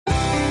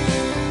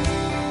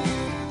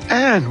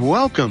And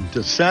welcome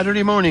to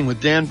Saturday Morning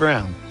with Dan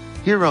Brown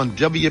here on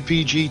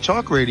WPG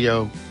Talk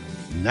Radio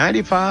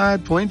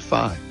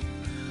 95.5.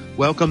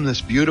 Welcome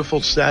this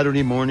beautiful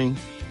Saturday morning.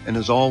 And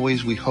as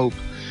always, we hope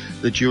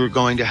that you are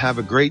going to have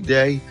a great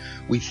day.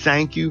 We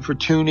thank you for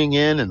tuning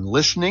in and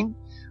listening.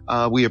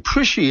 We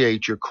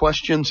appreciate your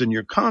questions and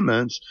your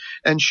comments.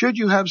 And should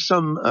you have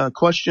some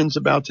questions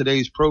about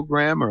today's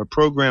program or a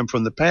program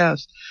from the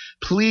past,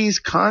 please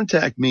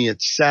contact me at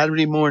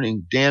Saturday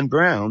Morning Dan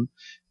Brown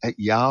at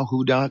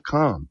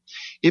yahoo.com.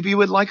 If you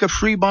would like a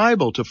free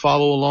Bible to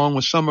follow along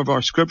with some of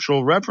our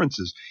scriptural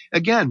references,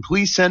 again,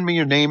 please send me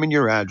your name and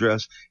your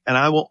address, and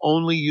I will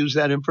only use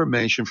that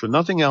information for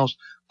nothing else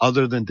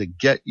other than to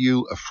get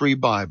you a free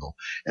Bible.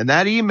 And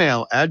that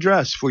email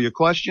address for your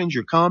questions,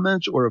 your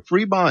comments, or a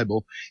free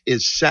Bible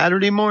is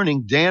Saturday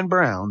Morning Dan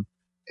Brown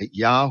at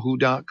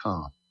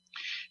yahoo.com.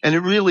 And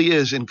it really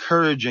is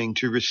encouraging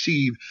to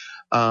receive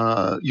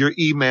your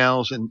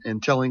emails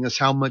and telling us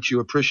how much you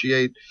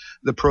appreciate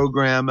the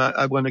program.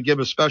 I want to give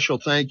a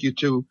special thank you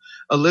to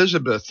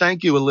Elizabeth.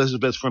 Thank you,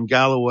 Elizabeth from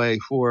Galloway,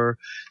 for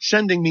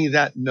sending me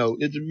that note.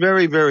 It's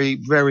very, very,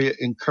 very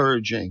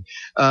encouraging.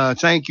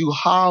 Thank you,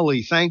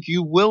 Holly. Thank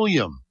you,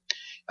 William.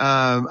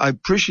 I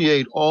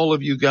appreciate all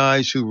of you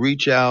guys who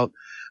reach out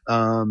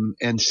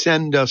and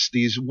send us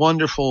these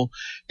wonderful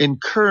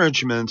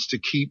encouragements to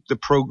keep the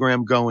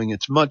program going.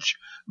 It's much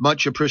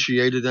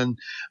appreciated, and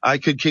I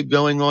could keep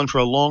going on for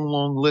a long,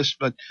 long list,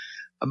 but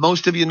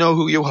most of you know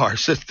who you are,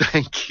 so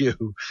thank you.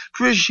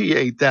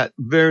 Appreciate that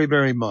very,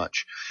 very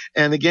much.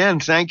 And again,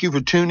 thank you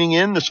for tuning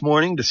in this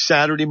morning to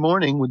Saturday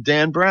Morning with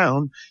Dan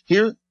Brown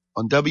here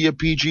on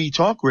WPG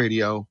Talk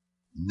Radio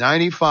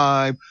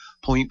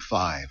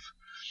 95.5.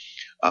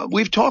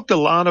 We've talked a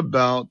lot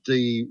about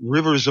the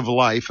rivers of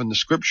life and the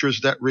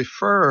scriptures that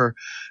refer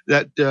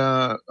that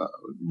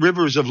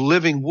rivers of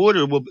living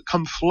water will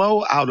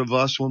flow out of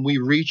us when we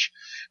reach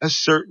a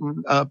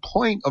certain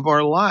point of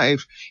our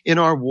life in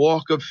our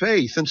walk of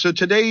faith. And so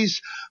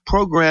today's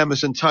program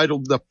is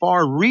entitled The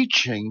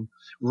Far-Reaching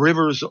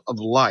Rivers of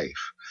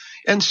Life.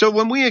 And so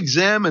when we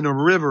examine a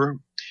river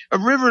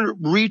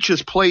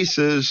reaches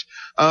places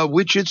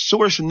which its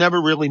source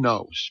never really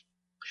knows.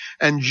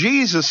 And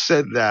Jesus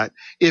said that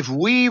if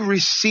we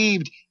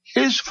received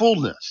his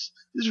fullness,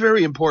 this is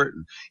very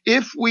important.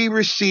 If we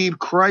receive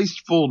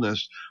Christ's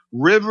fullness,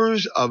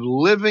 rivers of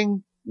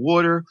living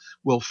water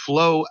will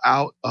flow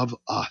out of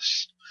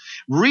us,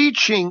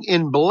 reaching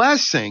in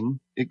blessing,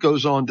 it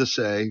goes on to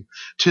say,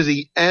 to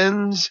the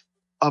ends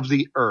of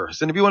the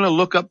earth. And if you want to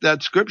look up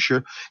that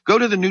scripture, go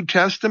to the New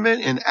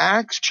Testament in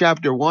Acts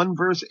chapter 1,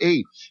 verse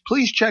 8.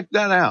 Please check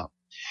that out.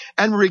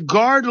 And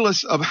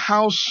regardless of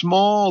how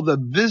small the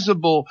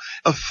visible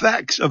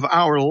effects of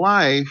our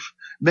life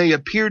may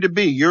appear to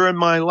be, you're in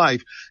my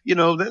life, a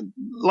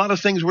lot of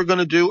things we're going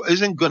to do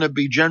isn't going to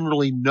be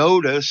generally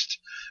noticed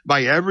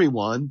by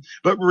everyone,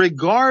 but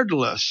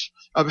regardless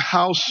of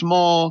how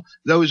small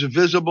those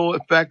visible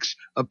effects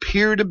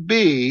appear to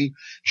be,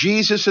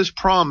 Jesus'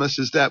 promise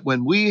is that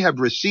when we have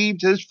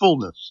received his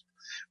fullness,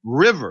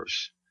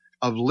 rivers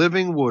of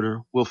living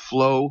water will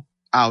flow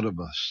out of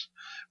us,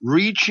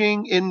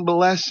 reaching in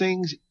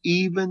blessings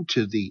even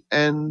to the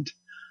end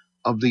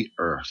of the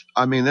earth.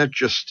 I mean, that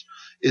just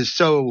is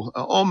so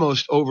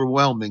almost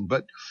overwhelming,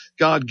 but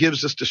God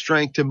gives us the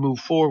strength to move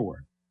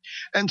forward.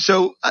 And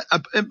so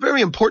a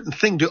very important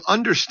thing to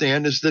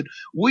understand is that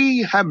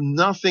we have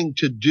nothing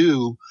to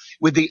do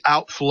with the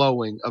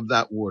outflowing of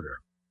that water.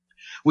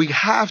 We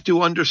have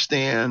to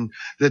understand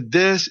that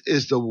this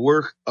is the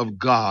work of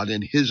God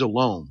and his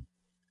alone.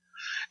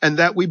 And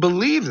that we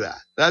believe that.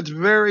 That's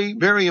very,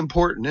 very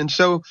important. And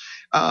so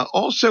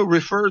also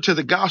refer to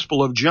the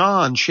Gospel of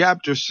John,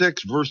 chapter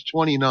 6, verse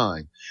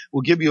 29.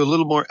 We'll give you a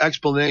little more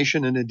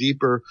explanation and a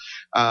deeper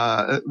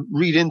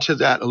read into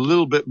that a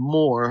little bit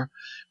more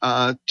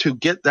to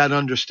get that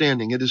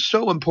understanding. It is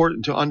so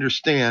important to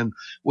understand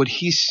what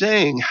he's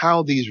saying,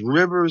 how these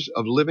rivers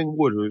of living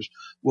waters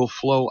will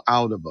flow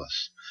out of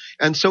us.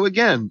 And so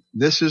again,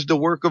 this is the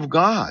work of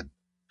God.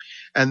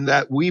 And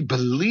that we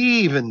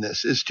believe in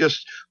this is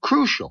just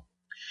crucial.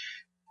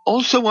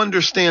 Also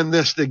understand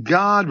this, that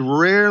God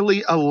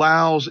rarely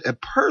allows a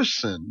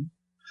person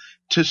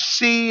to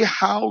see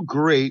how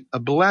great a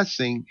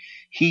blessing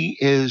he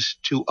is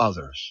to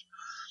others.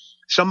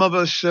 Some of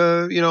us,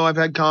 I've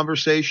had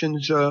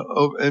conversations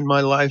in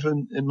my life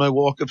and in my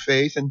walk of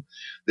faith, and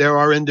there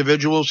are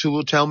individuals who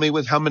will tell me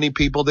with how many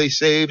people they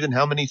saved and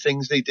how many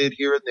things they did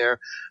here and there.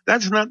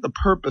 That's not the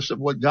purpose of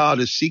what God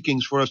is seeking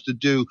for us to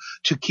do,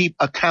 to keep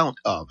account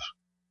of.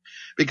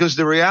 Because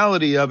the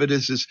reality of it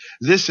is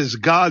this is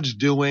God's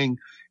doing,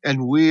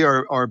 and we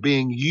are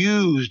being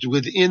used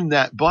within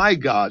that by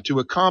God to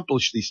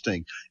accomplish these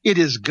things. It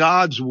is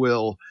God's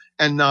will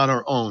and not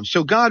our own.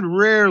 So God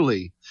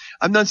rarely,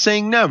 I'm not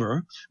saying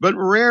never, but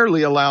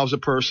rarely allows a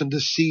person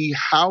to see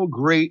how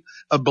great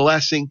a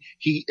blessing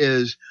he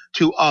is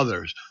to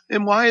others.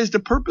 And why is the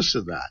purpose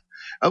of that?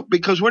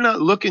 Because we're not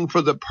looking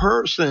for the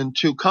person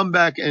to come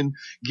back and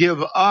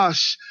give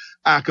us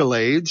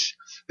accolades.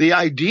 The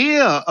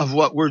idea of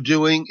what we're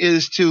doing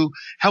is to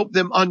help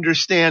them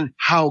understand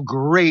how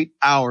great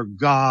our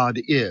God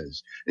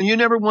is. And you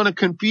never want to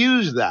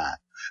confuse that.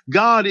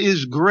 God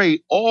is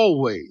great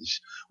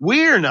always.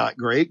 We're not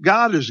great.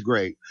 God is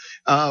great.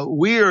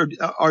 We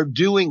are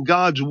doing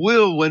God's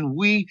will when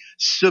we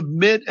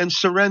submit and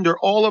surrender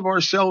all of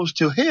ourselves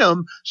to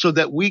Him so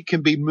that we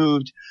can be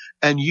moved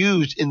and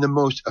used in the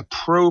most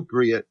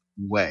appropriate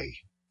way.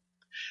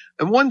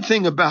 And one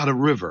thing about a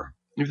river,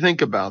 you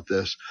think about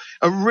this,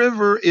 a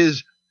river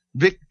is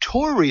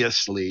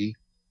victoriously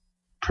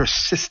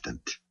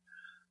persistent.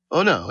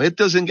 Oh no,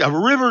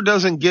 a river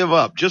doesn't give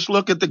up. Just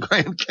look at the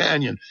Grand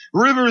Canyon.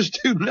 Rivers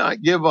do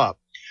not give up.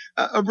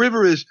 A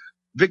river is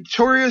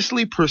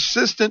victoriously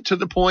persistent to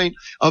the point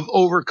of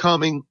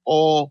overcoming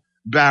all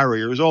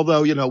barriers.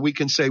 Although, we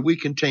can say we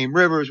can tame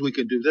rivers, we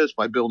can do this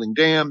by building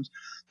dams.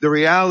 The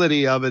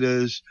reality of it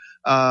is,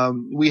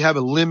 we have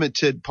a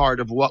limited part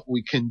of what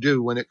we can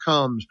do when it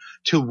comes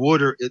to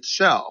water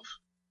itself.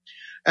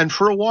 And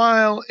for a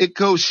while, it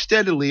goes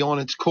steadily on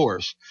its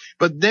course.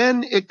 But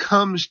then it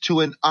comes to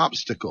an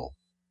obstacle.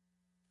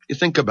 You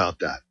think about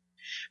that.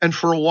 And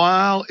for a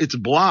while, it's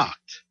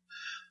blocked.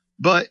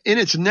 But in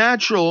its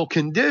natural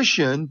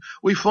condition,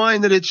 we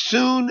find that it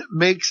soon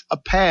makes a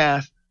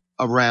path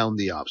around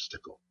the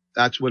obstacle.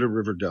 That's what a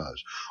river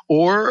does.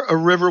 Or a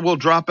river will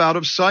drop out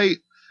of sight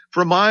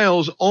for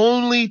miles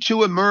only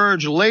to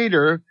emerge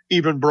later,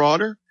 even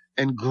broader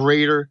and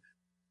greater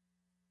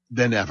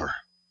than ever.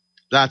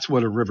 That's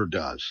what a river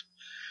does.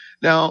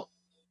 Now,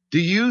 do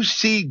you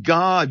see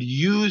God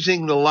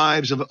using the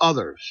lives of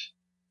others,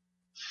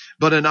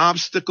 but an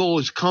obstacle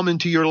has come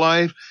into your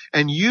life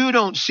and you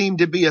don't seem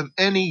to be of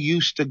any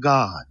use to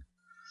God?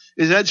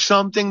 Is that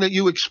something that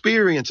you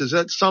experience? Is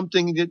that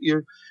something that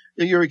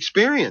you're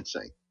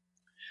experiencing?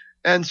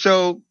 And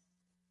so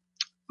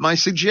my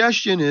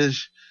suggestion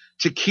is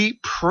to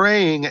keep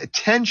paying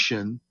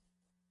attention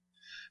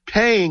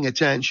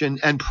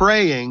and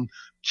praying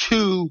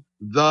to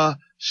the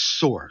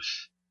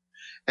source.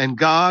 And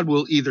God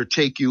will either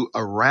take you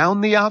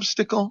around the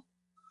obstacle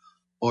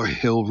or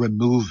He'll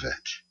remove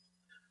it.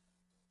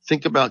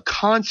 Think about,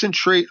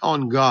 concentrate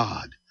on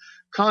God.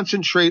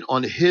 Concentrate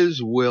on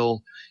His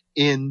will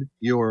in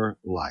your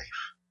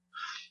life.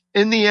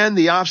 In the end,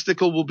 the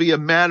obstacle will be a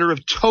matter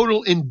of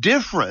total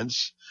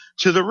indifference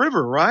to the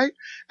river, right?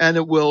 And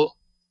it will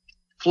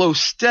flow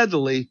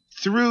steadily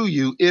through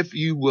you if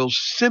you will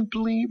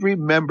simply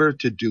remember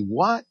to do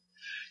what?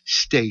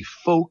 Stay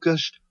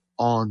focused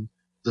on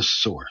the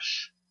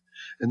source.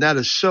 And that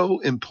is so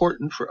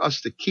important for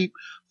us to keep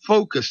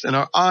focused, and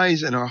our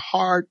eyes and our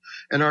heart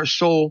and our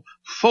soul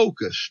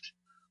focused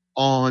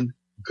on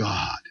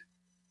God.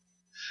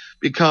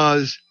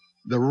 Because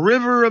the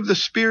river of the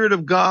Spirit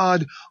of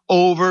God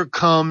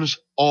overcomes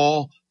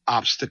all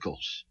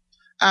obstacles.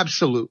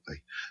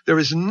 Absolutely. There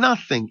is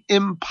nothing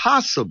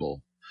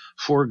impossible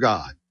for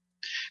God.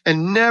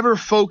 And never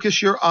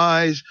focus your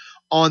eyes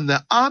on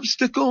the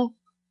obstacle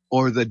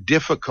or the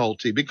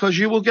difficulty, because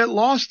you will get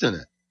lost in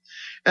it.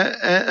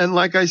 And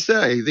like I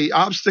say, the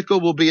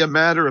obstacle will be a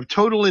matter of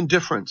total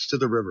indifference to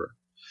the river,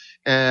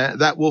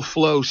 that will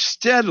flow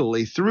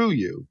steadily through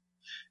you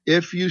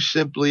if you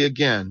simply,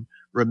 again,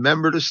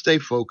 remember to stay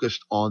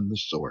focused on the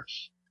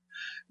source.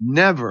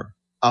 Never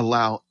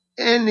allow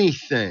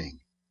anything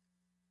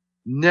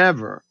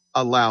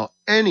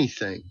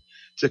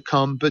to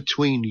come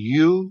between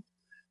you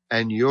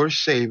and your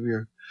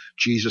Savior,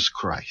 Jesus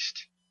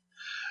Christ.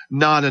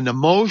 Not an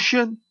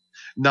emotion,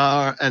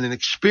 not an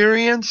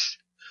experience.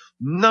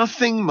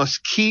 Nothing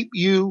must keep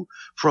you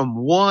from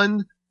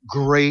one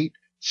great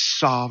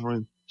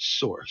sovereign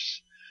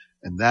source.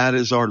 And that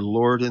is our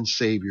Lord and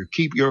Savior.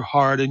 Keep your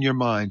heart and your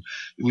mind.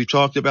 We've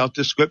talked about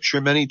this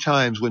scripture many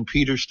times when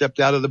Peter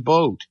stepped out of the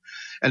boat.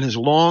 And as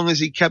long as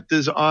he kept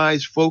his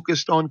eyes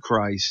focused on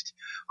Christ,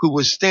 who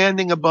was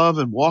standing above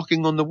and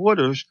walking on the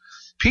waters,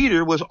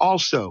 Peter was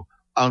also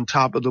on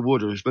top of the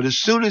waters. But as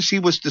soon as he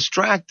was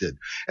distracted,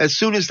 as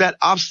soon as that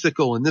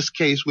obstacle, in this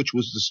case, which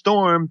was the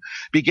storm,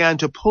 began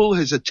to pull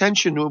his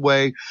attention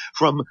away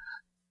from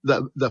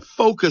the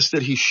focus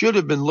that he should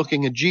have been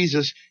looking at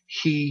Jesus,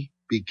 he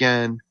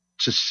began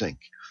to sink.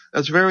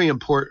 That's very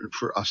important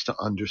for us to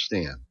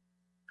understand.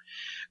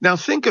 Now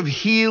think of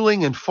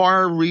healing and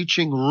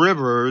far-reaching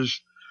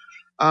rivers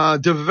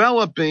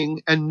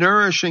developing and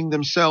nourishing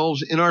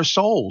themselves in our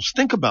souls.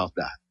 Think about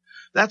that.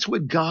 That's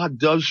what God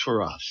does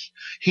for us.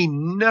 He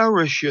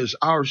nourishes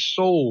our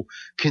soul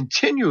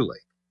continually.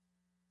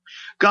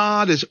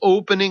 God is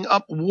opening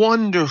up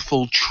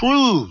wonderful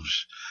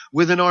truths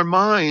within our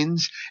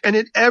minds, and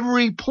at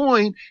every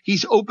point,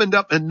 He's opened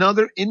up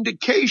another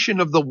indication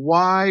of the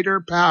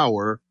wider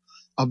power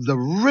of the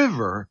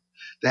river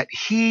that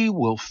He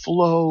will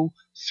flow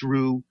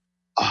through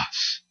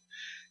us.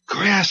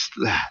 Grasp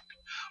that.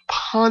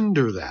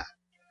 Ponder that.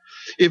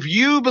 If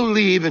you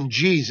believe in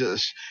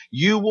Jesus,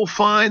 you will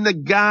find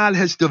that God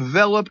has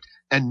developed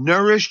and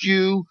nourished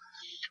you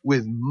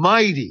with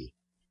mighty,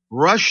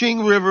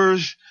 rushing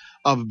rivers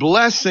of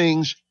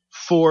blessings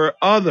for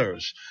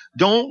others.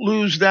 Don't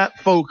lose that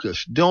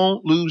focus.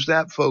 Don't lose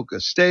that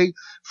focus. Stay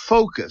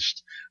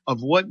focused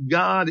of what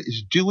God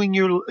is doing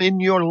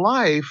in your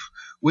life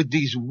with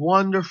these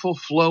wonderful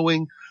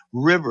flowing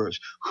rivers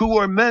who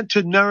are meant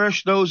to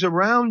nourish those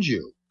around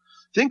you.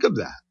 Think of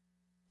that.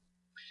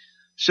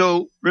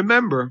 So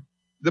remember,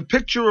 the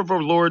picture of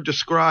our Lord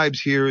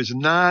describes here is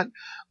not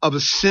of a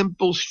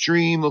simple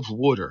stream of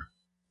water,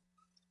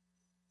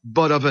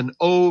 but of an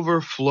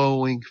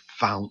overflowing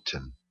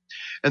fountain.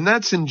 And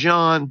that's in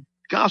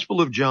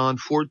Gospel of John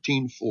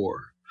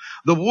 14:4.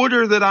 The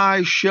water that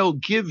I shall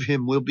give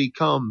him will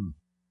become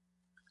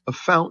a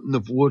fountain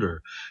of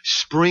water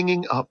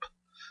springing up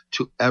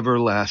to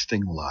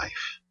everlasting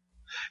life.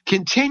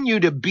 Continue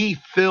to be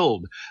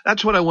filled.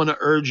 That's what I want to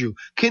urge you.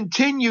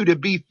 Continue to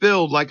be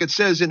filled, like it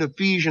says in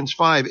Ephesians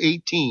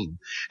 5:18.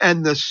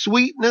 And the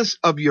sweetness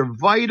of your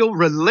vital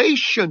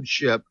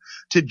relationship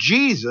to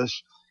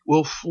Jesus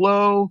will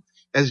flow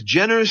as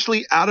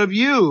generously out of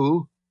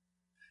you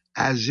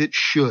as it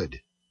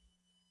should.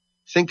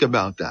 Think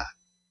about that.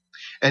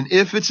 And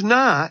if it's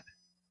not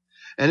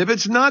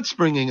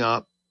springing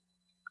up,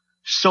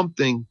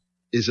 something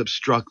is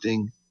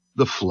obstructing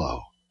the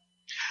flow.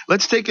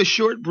 Let's take a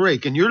short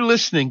break, and you're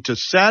listening to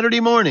Saturday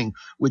Morning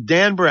with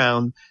Dan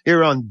Brown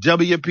here on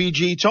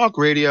WPG Talk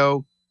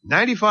Radio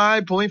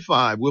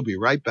 95.5. We'll be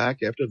right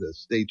back after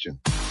this. Stay tuned.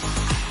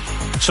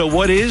 So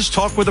what is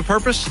Talk with a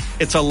Purpose?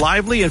 It's a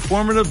lively,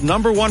 informative,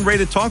 #1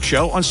 rated talk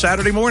show on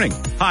Saturday morning.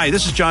 Hi,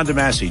 this is John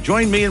DeMasi.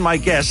 Join me and my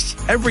guests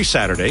every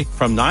Saturday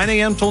from 9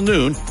 a.m. till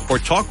noon for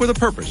Talk with a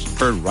Purpose,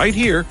 heard right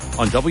here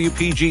on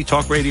WPG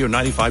Talk Radio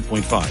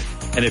 95.5.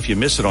 And if you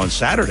miss it on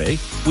Saturday,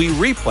 we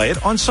replay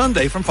it on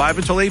Sunday from 5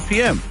 until 8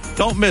 p.m.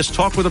 Don't miss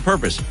Talk with a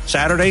Purpose,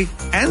 Saturday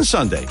and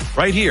Sunday,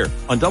 right here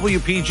on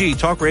WPG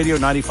Talk Radio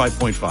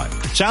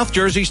 95.5, South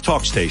Jersey's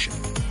talk station.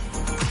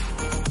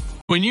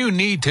 When you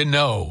need to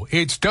know,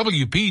 it's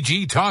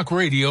WPG Talk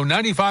Radio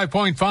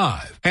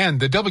 95.5 and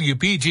the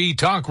WPG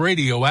Talk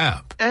Radio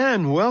app.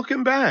 And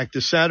welcome back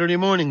to Saturday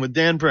Morning with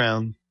Dan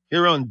Brown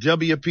here on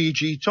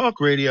WPG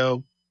Talk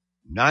Radio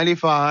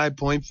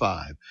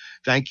 95.5.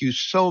 Thank you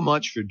so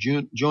much for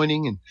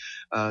joining and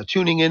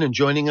tuning in and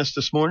joining us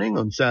this morning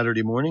on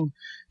Saturday morning.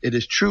 It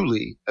is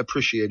truly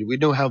appreciated. We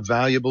know how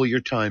valuable your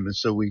time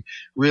is, so we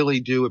really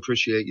do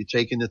appreciate you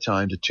taking the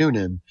time to tune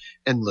in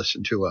and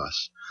listen to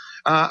us.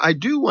 I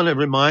do want to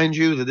remind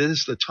you that this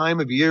is the time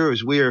of year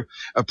as we're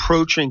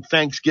approaching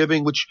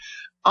Thanksgiving, which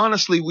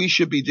honestly we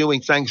should be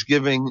doing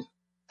Thanksgiving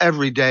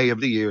every day of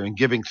the year and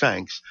giving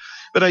thanks.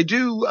 But I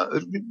do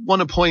want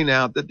to point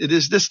out that it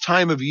is this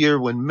time of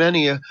year when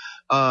many of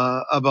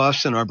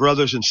us and our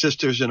brothers and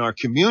sisters in our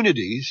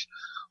communities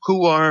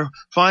who are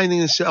finding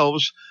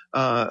themselves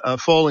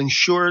falling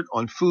short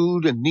on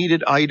food and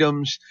needed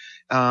items.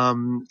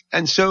 And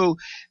so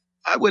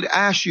I would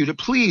ask you to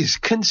please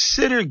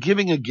consider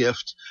giving a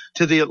gift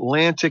to the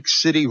Atlantic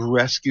City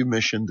Rescue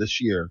Mission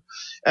this year,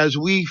 as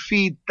we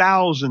feed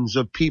thousands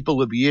of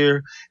people a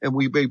year, and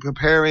we be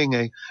preparing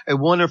a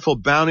wonderful,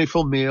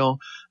 bountiful meal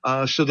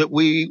so that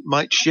we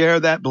might share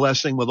that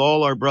blessing with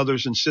all our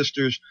brothers and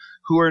sisters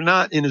who are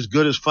not in as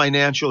good as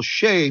financial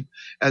shape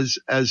as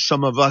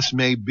some of us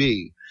may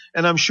be.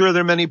 And I'm sure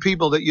there are many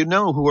people that you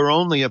know who are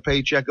only a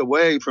paycheck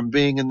away from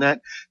being in that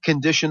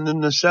condition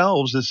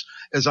themselves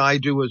as I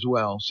do as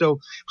well. So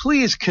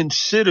please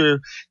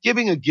consider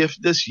giving a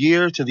gift this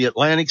year to the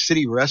Atlantic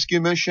City Rescue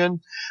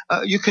Mission.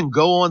 You can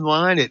go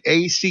online at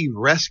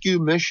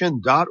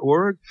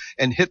acrescuemission.org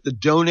and hit the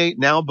Donate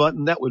Now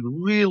button. That would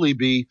really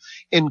be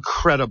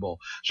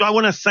incredible. So I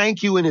want to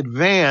thank you in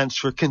advance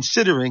for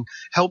considering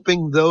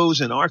helping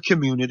those in our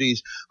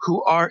communities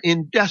who are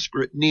in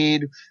desperate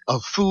need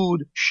of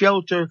food,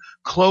 shelter,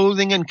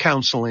 clothing, and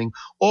counseling,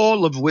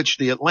 all of which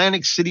the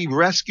Atlantic City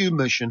Rescue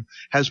Mission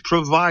has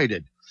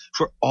provided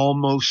for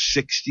almost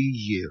 60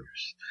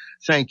 years.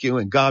 Thank you,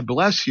 and God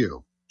bless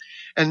you.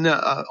 And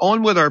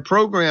on with our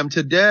program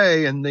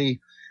today, and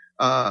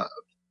I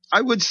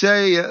would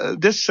say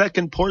this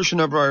second portion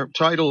of our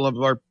title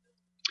of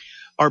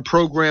our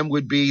program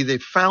would be the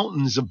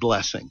fountains of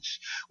blessings.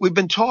 We've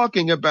been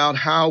talking about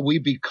how we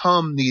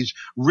become these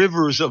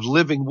rivers of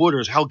living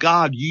waters, how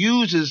God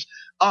uses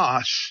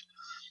us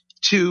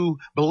to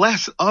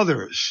bless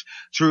others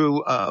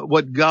through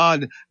what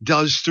God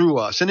does through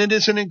us. And it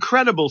is an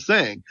incredible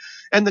thing.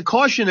 And the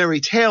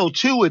cautionary tale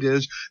to it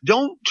is,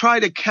 don't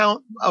try to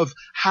count of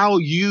how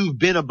you've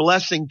been a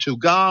blessing to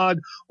God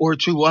or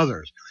to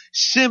others.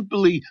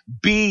 Simply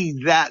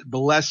be that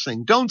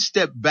blessing. Don't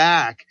step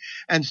back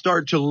and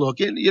start to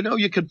look. And,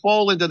 you could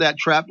fall into that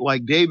trap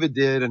like David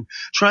did, and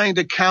trying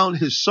to count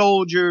his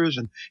soldiers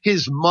and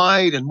his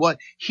might and what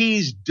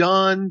he's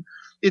done.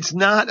 It's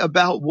not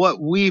about what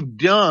we've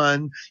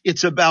done.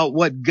 It's about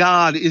what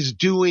God is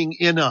doing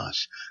in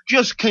us.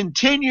 Just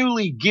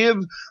continually give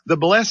the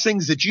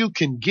blessings that you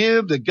can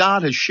give, that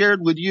God has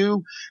shared with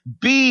you.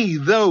 Be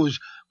those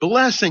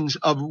blessings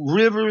of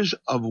rivers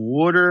of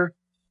water,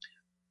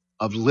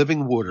 of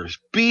living waters.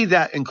 Be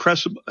that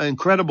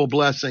incredible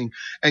blessing,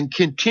 and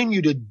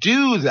continue to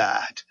do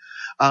that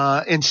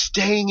and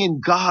staying in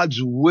God's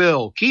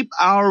will. Keep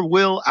our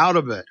will out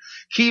of it.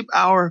 Keep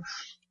our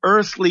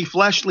earthly,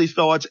 fleshly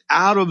thoughts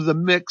out of the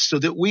mix so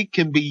that we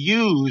can be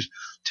used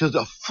to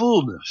the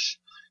fullness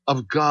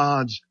of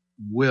God's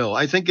will.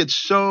 I think it's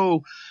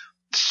so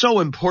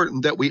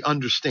important that we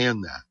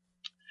understand that.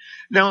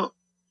 Now,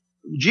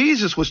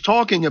 Jesus was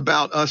talking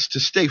about us to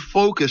stay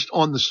focused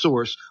on the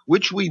source,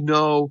 which we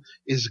know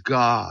is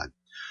God.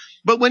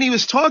 But when he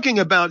was talking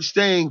about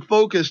staying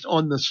focused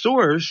on the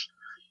source,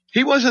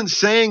 he wasn't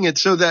saying it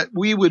so that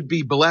we would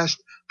be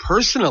blessed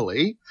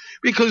personally,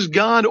 because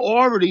God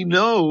already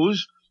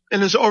knows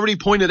and has already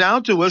pointed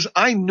out to us,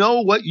 I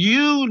know what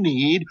you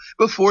need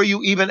before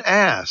you even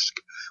ask.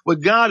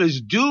 What God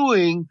is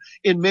doing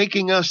in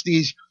making us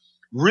these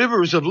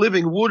rivers of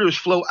living waters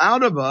flow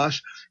out of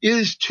us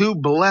is to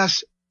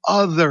bless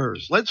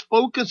others. Let's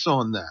focus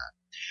on that.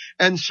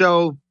 And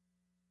so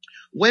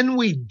when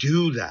we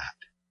do that,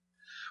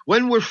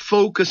 when we're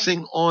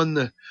focusing on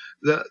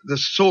the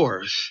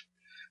source,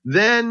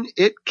 then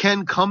it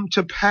can come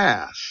to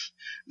pass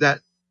that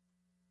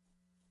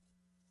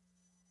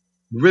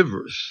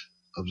rivers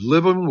of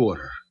living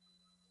water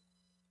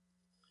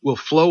will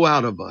flow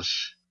out of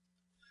us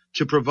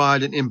to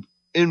provide an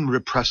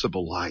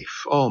irrepressible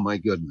life. Oh my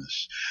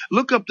goodness.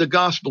 Look up the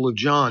Gospel of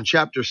John,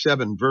 chapter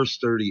 7, verse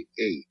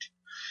 38.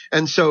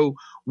 And so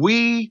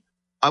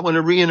I want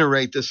to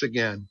reiterate this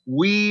again.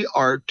 We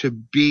are to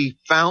be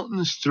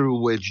fountains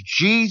through which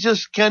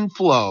Jesus can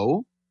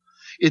flow.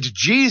 It's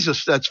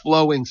Jesus that's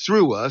flowing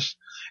through us,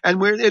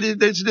 and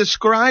it's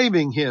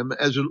describing him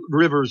as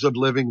rivers of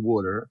living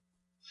water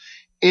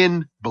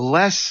in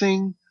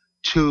blessing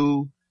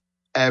to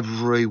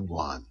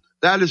everyone.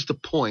 That is the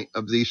point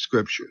of these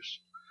scriptures.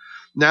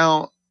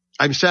 Now,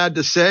 I'm sad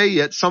to say,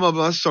 yet some of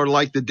us are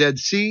like the Dead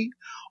Sea,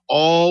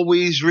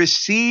 always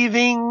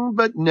receiving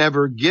but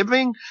never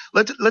giving.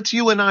 Let's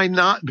you and I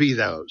not be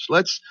those.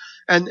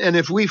 And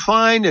if we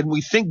find and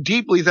we think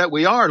deeply that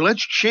we are,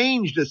 let's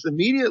change this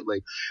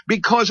immediately,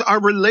 because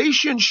our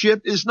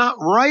relationship is not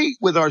right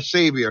with our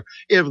Savior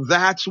if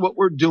that's what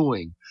we're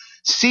doing,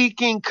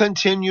 seeking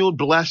continual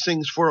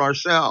blessings for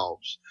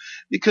ourselves.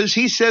 Because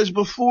he says,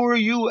 before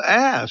you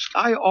ask,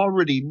 I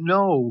already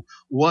know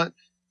what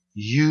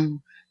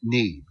you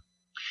need.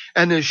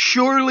 And as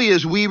surely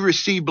as we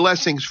receive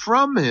blessings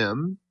from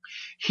him,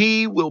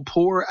 he will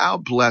pour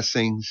out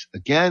blessings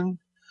again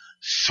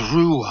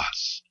through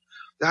us.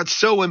 That's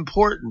so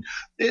important.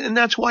 And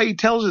that's why he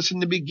tells us in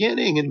the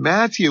beginning in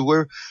Matthew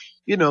where,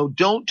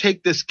 don't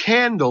take this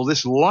candle,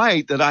 this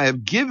light that I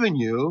have given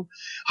you,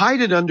 hide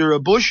it under a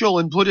bushel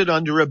and put it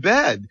under a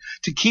bed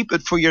to keep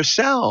it for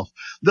yourself.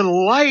 The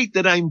light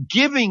that I'm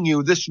giving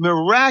you, this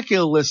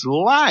miraculous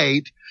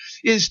light,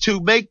 is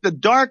to make the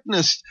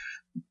darkness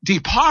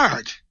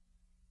depart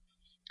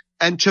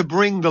and to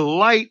bring the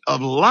light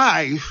of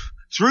life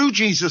through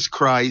Jesus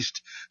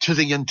Christ to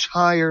the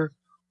entire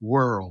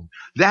world.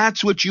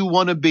 That's what you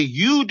want to be.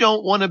 You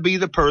don't want to be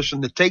the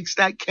person that takes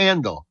that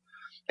candle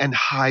and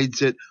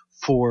hides it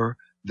for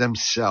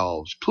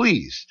themselves.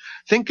 Please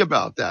think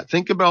about that.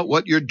 Think about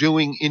what you're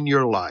doing in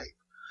your life.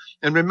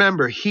 And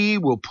remember, he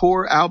will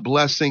pour out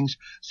blessings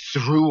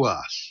through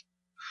us.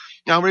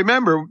 Now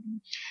remember,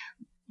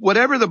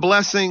 whatever the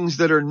blessings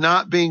that are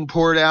not being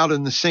poured out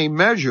in the same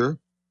measure,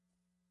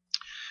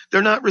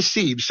 they're not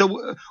received.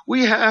 So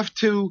we have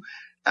to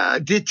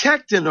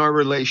detect in our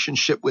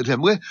relationship with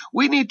him.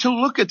 We need to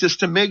look at this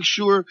to make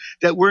sure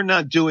that we're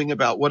not doing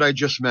about what I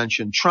just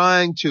mentioned,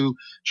 trying to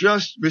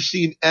just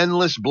receive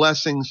endless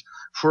blessings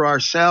for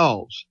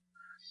ourselves.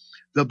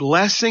 The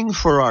blessing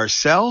for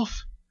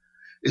ourselves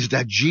is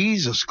that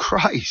Jesus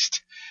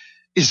Christ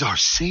is our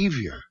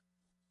Savior.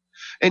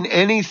 And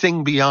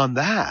anything beyond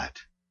that,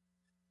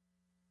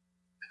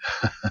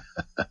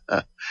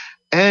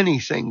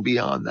 anything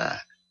beyond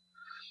that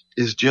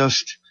is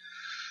just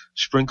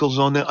sprinkles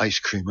on the ice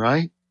cream,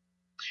 right?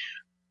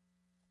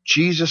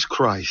 Jesus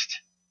Christ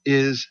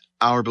is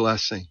our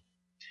blessing.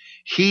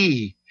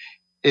 He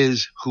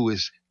is who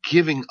is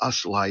giving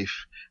us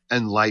life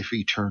and life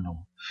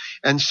eternal.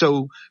 And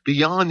so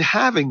beyond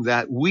having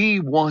that,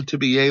 we want to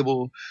be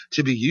able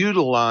to be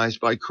utilized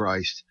by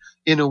Christ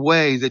in a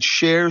way that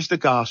shares the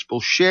gospel,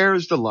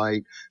 shares the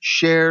light,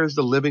 shares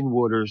the living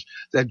waters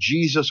that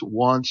Jesus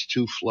wants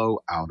to flow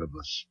out of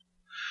us.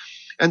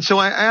 And so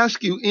I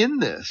ask you in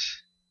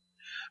this,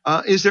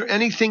 is there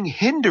anything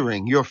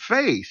hindering your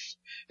faith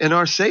in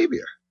our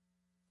Savior?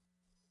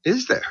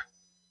 Is there?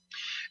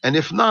 And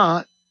if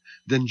not,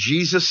 then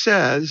Jesus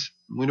says,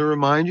 I'm going to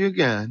remind you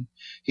again,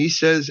 he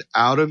says,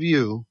 out of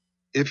you,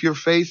 if your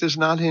faith is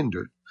not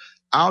hindered,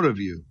 out of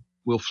you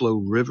will flow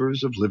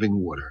rivers of living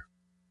water.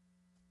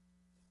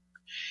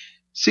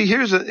 See,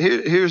 here's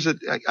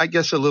I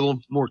guess a little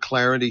more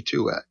clarity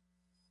to it.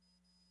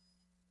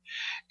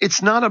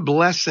 It's not a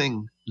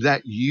blessing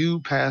that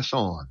you pass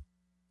on.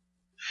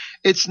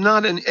 It's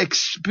not an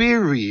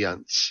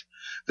experience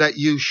that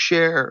you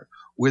share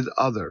with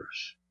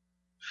others,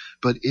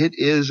 but it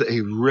is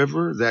a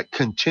river that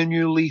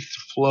continually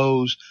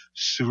flows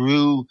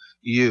through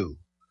you.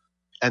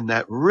 And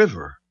that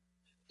river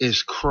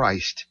is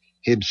Christ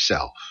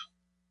himself.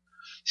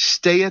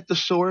 Stay at the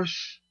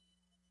source,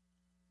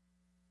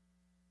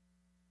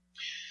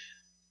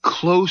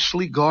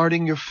 closely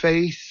guarding your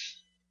faith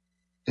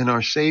in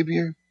our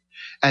Savior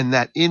and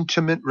that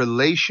intimate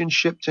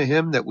relationship to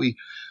him that we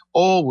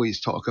always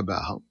talk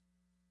about.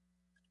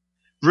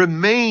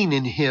 Remain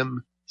in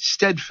him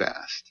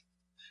steadfast,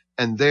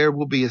 and there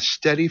will be a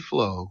steady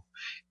flow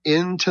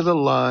into the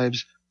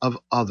lives of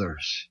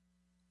others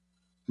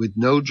with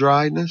no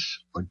dryness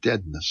or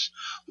deadness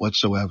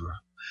whatsoever.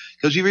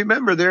 Because you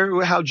remember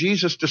there how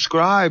Jesus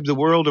described the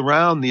world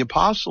around the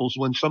apostles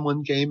when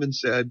someone came and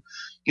said,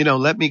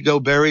 let me go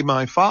bury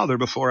my father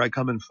before I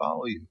come and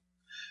follow you.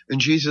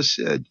 And Jesus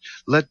said,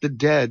 let the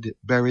dead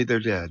bury their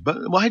dead. But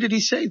why did he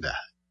say that?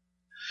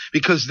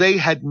 Because they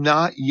had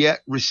not yet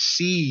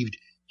received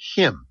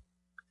him.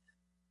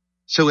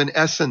 So in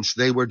essence,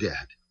 they were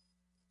dead.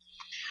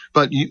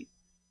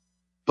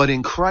 But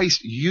in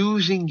Christ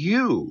using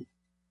you,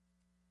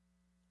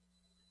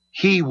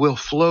 he will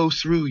flow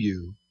through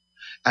you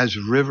as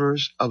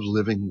rivers of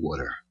living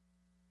water.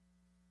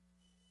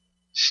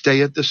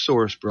 Stay at the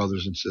source,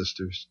 brothers and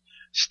sisters.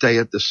 Stay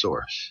at the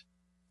source.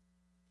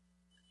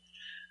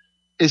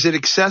 Is it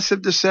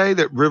excessive to say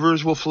that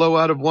rivers will flow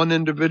out of one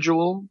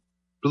individual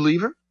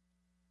believer?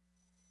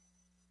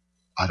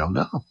 I don't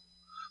know.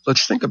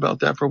 Let's think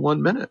about that for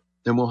 1 minute,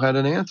 and we'll have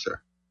an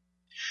answer.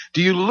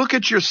 Do you look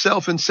at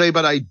yourself and say,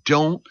 but I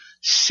don't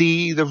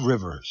see the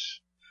rivers?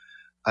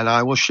 And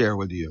I will share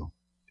with you.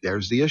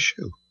 There's the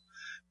issue.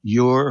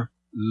 You're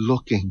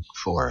looking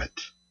for it.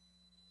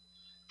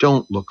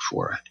 Don't look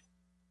for it.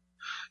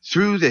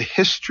 Through the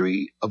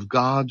history of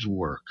God's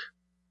work,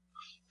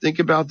 think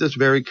about this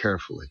very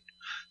carefully.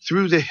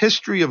 Through the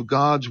history of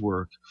God's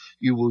work,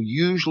 you will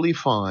usually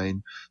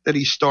find that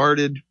he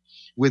started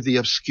with the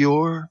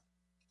obscure,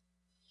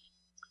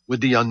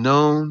 with the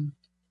unknown.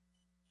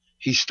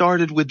 He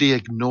started with the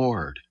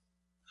ignored.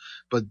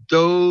 But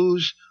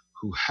those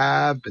who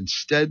have been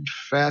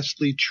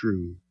steadfastly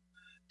true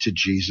to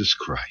Jesus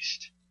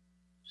Christ,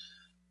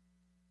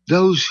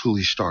 those who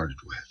he started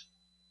with,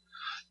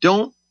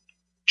 don't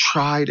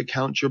try to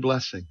count your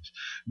blessings.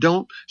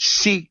 Don't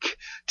seek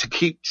to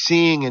keep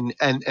seeing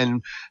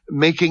and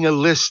making a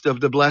list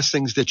of the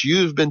blessings that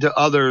you've been to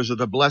others, or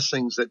the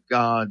blessings that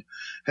God,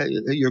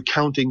 you're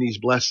counting these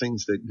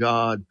blessings that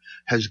God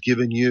has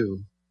given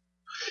you.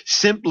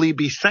 Simply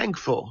be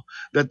thankful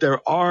that there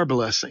are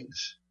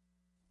blessings,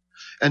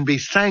 and be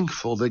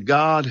thankful that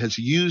God has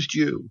used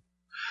you,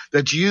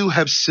 that you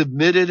have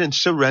submitted and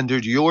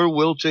surrendered your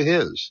will to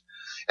his,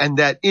 and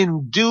that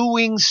in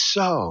doing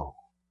so,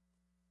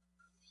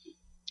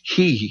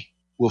 he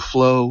will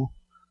flow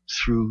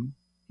through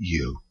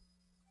you.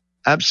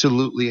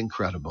 Absolutely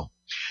incredible.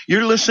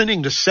 You're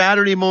listening to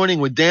Saturday Morning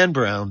with Dan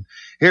Brown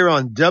here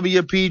on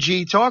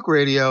WPG Talk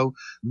Radio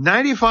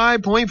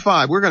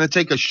 95.5. We're going to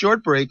take a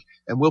short break,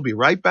 and we'll be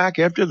right back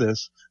after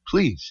this.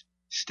 Please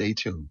stay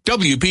tuned.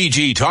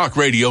 WPG Talk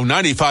Radio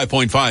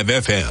 95.5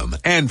 FM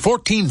and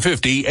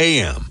 1450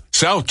 AM,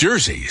 South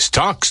Jersey's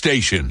talk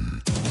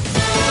station.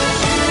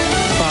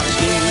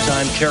 Fox News,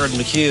 I'm Karen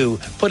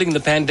McHugh. Putting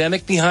the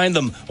pandemic behind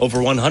them,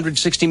 over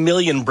 160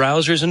 million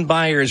browsers and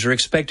buyers are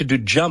expected to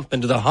jump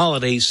into the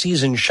holiday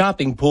season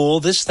shopping pool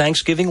this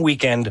Thanksgiving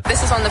weekend.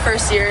 This is one of the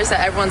first years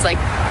that everyone's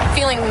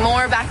feeling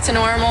more back to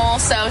normal.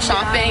 So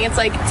shopping, it's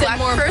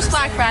first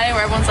Black Friday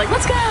where everyone's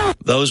let's go.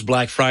 Those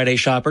Black Friday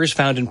shoppers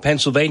found in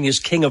Pennsylvania's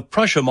King of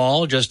Prussia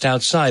Mall just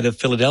outside of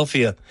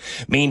Philadelphia.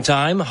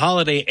 Meantime,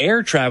 holiday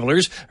air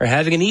travelers are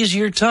having an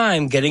easier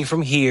time getting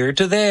from here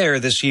to there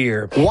this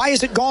year. Why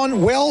has it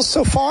gone well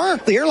so far?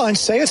 The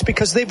airlines say it's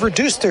because they've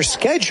reduced their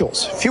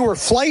schedules. Fewer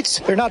flights,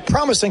 they're not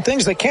promising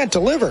things they can't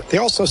deliver. They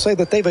also say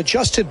that they've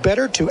adjusted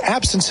better to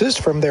absences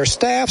from their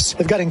staffs.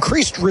 They've got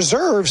increased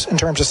reserves in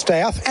terms of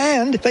staff,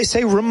 and they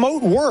say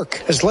remote work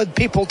has led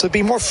people to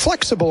be more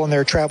flexible in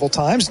their travel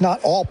times, not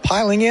all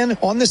piling in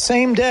on the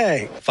same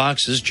day.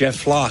 Fox's Jeff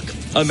Flock.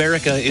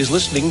 America is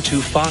listening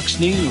to Fox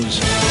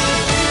News.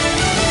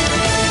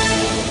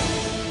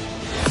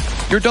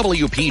 Your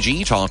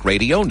WPG Talk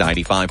Radio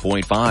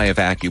 95.5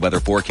 AccuWeather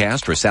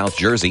forecast for South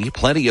Jersey.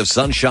 Plenty of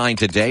sunshine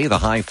today, the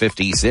high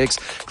 56.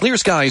 Clear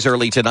skies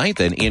early tonight,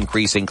 then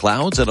increasing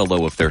clouds at a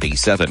low of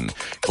 37.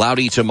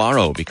 Cloudy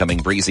tomorrow, becoming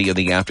breezy in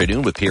the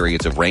afternoon with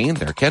periods of rain.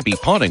 There can be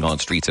pawning on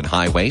streets and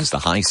highways, the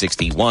high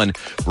 61.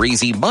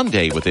 Breezy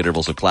Monday with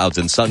intervals of clouds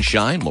and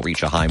sunshine. Will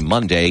reach a high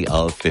Monday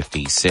of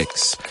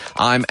 56.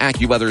 I'm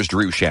AccuWeather's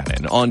Drew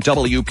Shannon on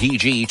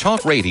WPG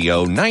Talk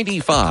Radio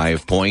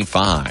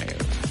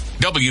 95.5.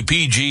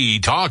 WPG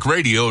Talk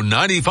Radio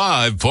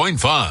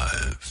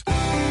 95.5.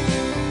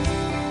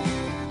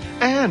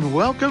 And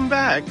welcome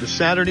back to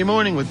Saturday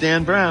Morning with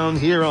Dan Brown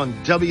here on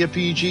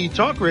WPG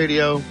Talk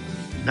Radio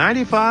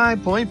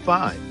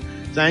 95.5.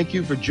 Thank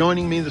you for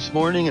joining me this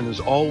morning. And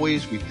as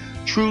always, we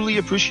truly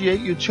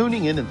appreciate you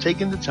tuning in and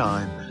taking the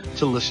time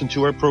to listen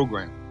to our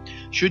program.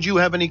 Should you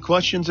have any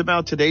questions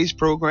about today's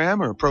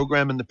program or a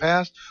program in the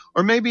past,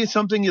 or maybe it's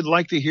something you'd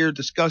like to hear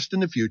discussed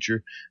in the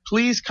future,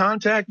 please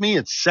contact me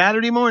at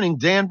Saturday Morning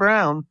Dan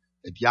Brown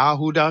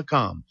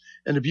 @yahoo.com.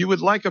 And if you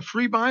would like a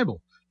free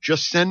Bible,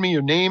 just send me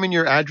your name and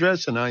your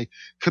address, and I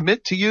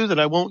commit to you that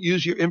I won't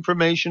use your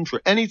information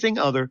for anything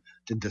other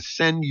than to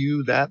send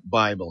you that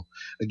Bible.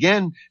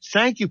 Again,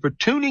 thank you for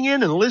tuning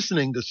in and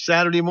listening to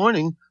Saturday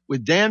Morning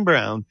with Dan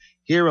Brown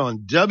here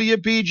on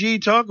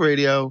WPG Talk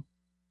Radio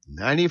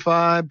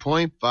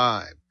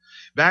 95.5.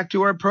 Back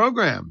to our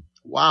program.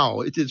 Wow,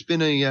 it has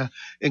been a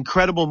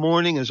incredible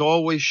morning. As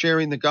always,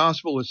 sharing the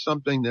gospel is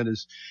something that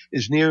is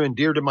near and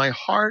dear to my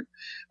heart,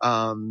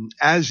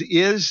 as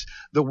is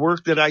the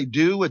work that I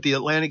do at the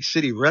Atlantic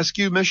City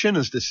Rescue Mission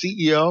as the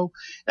CEO.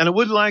 And I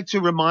would like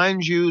to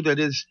remind you that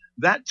it's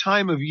that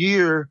time of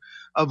year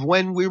of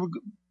when we were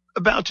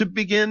about to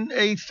begin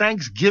a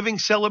Thanksgiving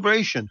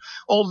celebration.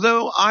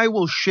 Although I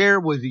will share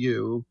with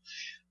you,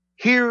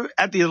 here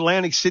at the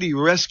Atlantic City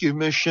Rescue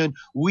Mission,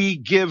 we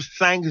give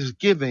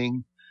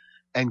Thanksgiving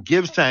and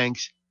give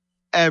thanks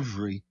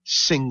every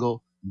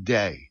single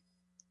day.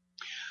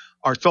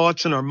 Our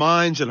thoughts and our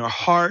minds and our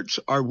hearts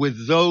are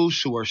with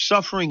those who are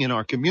suffering in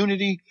our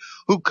community,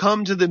 who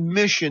come to the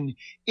mission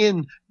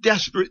in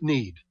desperate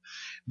need,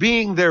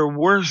 being their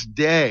worst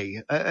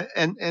day.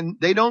 And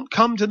they don't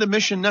come to the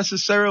mission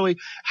necessarily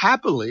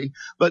happily,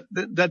 but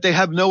that they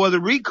have no other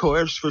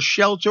recourse for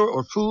shelter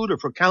or food or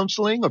for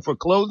counseling or for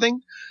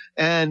clothing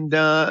and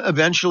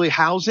eventually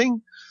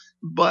housing.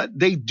 But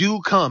they do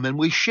come, and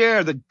we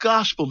share the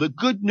gospel, the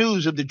good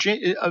news of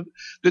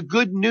the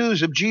good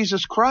news of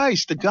Jesus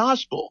Christ, the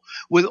gospel,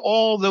 with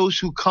all those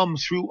who come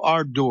through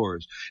our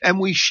doors. And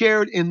we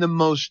share it in the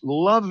most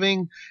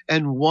loving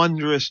and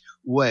wondrous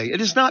way. It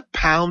is not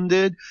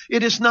pounded,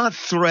 it is not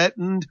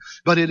threatened,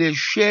 but it is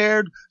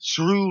shared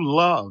through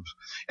love.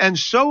 And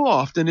so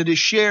often it is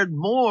shared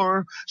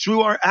more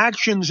through our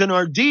actions and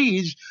our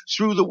deeds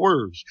through the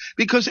words.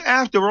 Because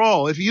after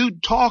all, if you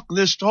talk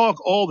this talk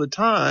all the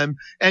time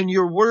and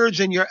your words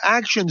and your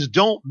actions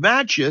don't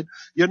match it,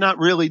 you're not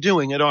really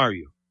doing it, are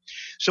you?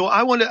 So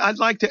I'd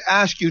like to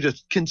ask you to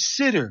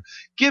consider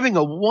giving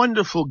a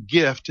wonderful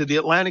gift to the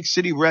Atlantic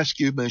City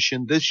Rescue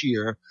Mission this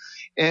year.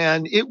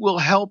 And it will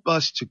help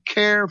us to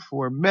care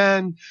for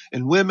men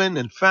and women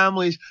and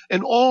families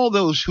and all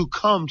those who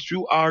come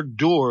through our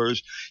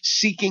doors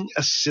seeking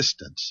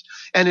assistance.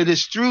 And it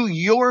is through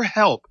your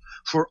help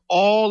for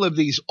all of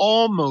these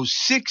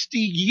almost 60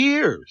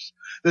 years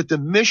that the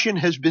mission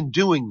has been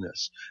doing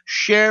this,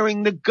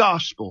 sharing the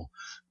gospel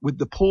with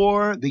the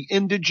poor, the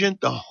indigent,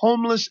 the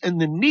homeless,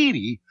 and the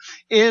needy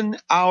in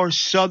our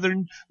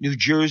southern New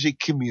Jersey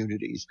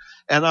communities.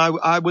 And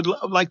I would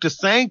like to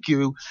thank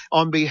you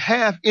on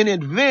behalf in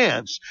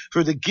advance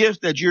for the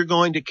gift that you're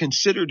going to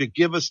consider to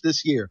give us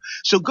this year.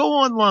 So go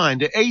online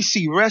to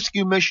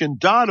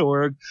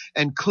acrescuemission.org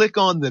and click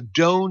on the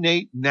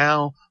Donate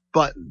Now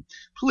button.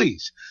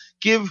 Please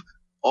give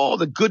all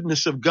the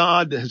goodness of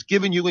God that has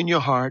given you in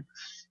your heart.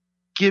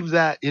 Give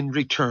that in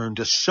return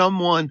to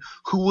someone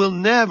who will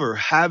never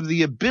have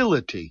the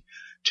ability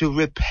to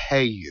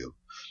repay you.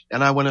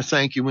 And I want to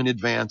thank you in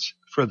advance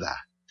for that.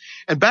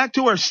 And back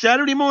to our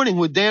Saturday Morning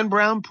with Dan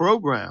Brown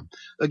program.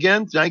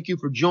 Again, thank you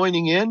for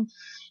joining in.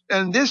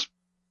 And this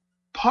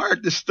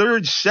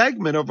third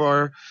segment of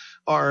our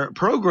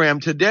program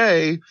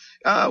today,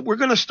 we're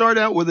going to start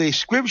out with a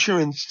scripture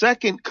in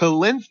 2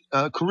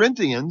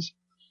 Corinthians.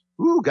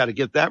 Got to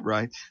get that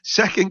right.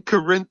 2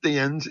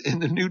 Corinthians in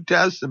the New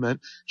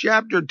Testament,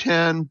 chapter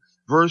 10,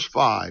 verse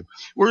 5,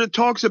 where it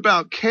talks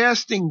about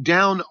casting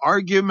down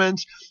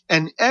arguments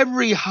and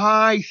every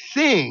high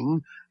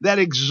thing that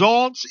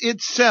exalts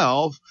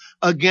itself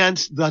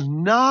against the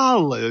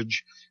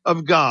knowledge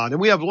of God.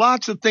 And we have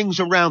lots of things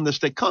around us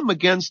that come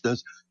against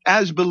us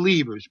as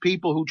believers,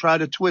 people who try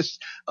to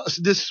twist us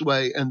this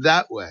way and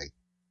that way.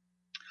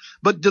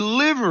 But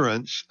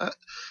deliverance,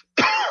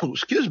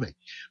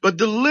 but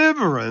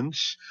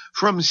deliverance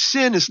from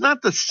sin is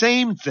not the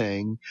same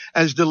thing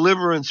as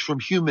deliverance from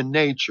human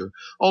nature,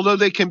 although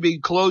they can be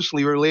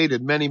closely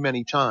related many,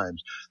 many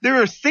times. There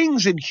are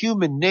things in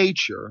human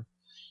nature,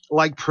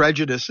 like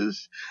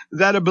prejudices,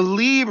 that a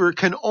believer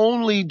can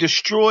only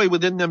destroy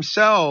within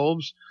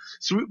themselves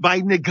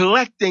by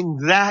neglecting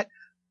that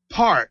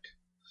part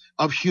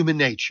of human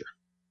nature.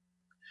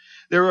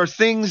 There are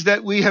things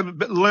that we have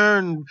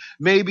learned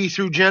maybe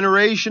through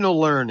generational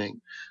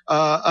learning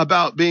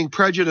about being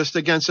prejudiced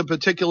against a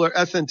particular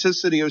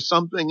ethnicity or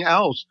something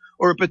else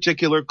or a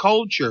particular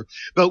culture.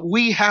 But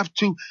we have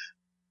to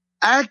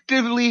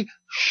actively,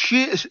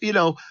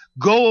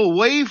 go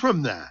away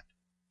from that.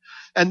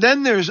 And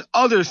then there's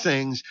other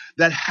things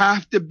that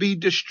have to be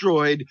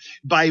destroyed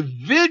by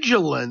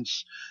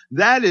vigilance.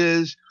 That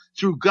is,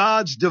 through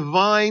God's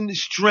divine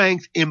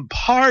strength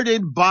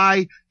imparted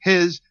by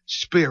His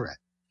Spirit.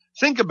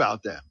 Think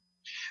about that.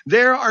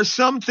 There are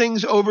some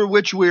things over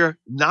which we're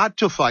not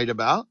to fight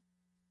about,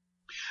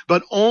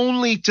 but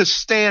only to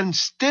stand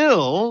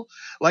still,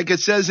 like it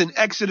says in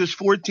Exodus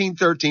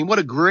 14:13. What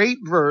a great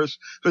verse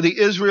for the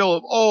Israel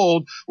of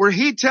old, where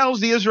he tells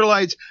the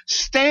Israelites,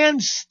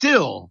 stand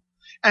still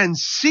and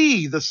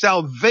see the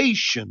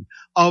salvation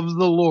of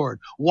the Lord.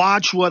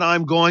 Watch what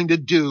I'm going to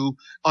do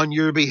on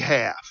your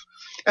behalf.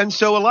 And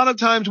so a lot of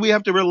times we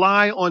have to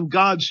rely on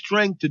God's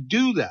strength to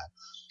do that.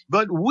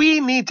 But we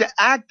need to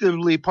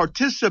actively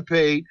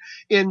participate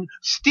in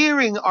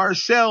steering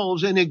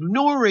ourselves and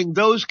ignoring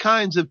those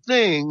kinds of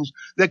things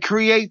that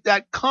create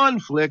that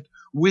conflict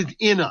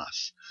within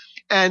us.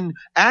 And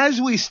as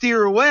we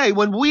steer away,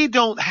 when we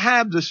don't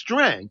have the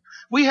strength,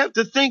 we have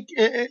to think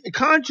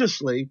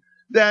consciously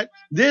that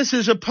this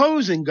is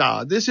opposing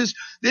God. This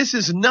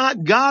is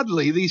not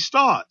godly, these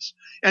thoughts.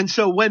 And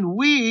so when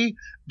we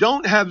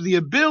don't have the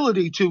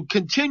ability to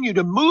continue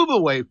to move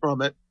away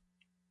from it,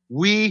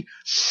 we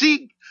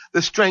seek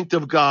the strength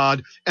of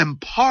God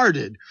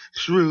imparted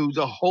through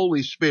the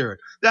Holy Spirit.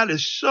 That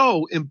is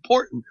so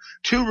important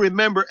to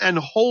remember and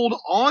hold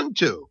on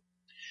to.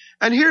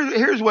 And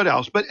here's what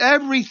else. But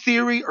every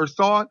theory or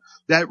thought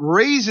that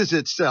raises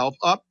itself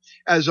up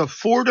as a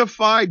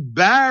fortified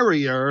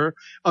barrier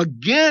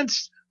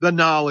against the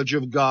knowledge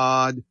of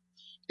God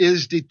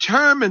is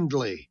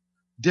determinedly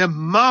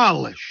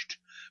demolished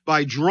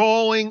by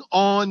drawing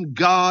on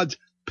God's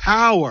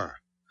power.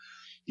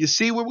 You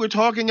see what we're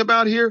talking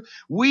about here?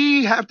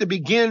 We have to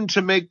begin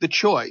to make the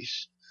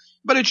choice.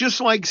 But it's just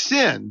like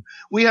sin.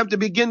 We have to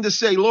begin to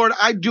say, Lord,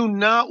 I do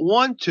not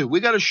want to. We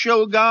got to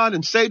show God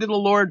and say to the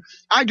Lord,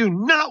 I do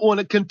not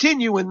want to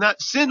continue in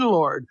that sin,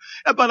 Lord.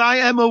 But I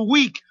am a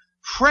weak,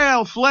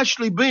 frail,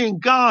 fleshly being.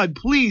 God,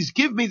 please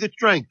give me the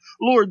strength.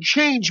 Lord,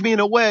 change me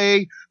in a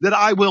way that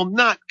I will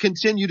not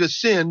continue to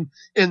sin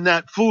in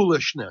that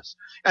foolishness.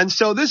 And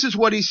so this is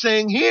what he's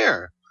saying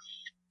here.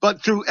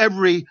 But through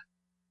every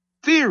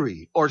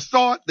theory or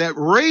thought that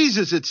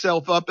raises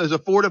itself up as a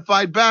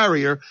fortified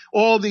barrier,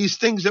 all these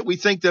things that we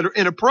think that are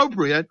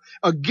inappropriate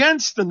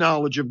against the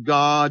knowledge of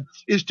God,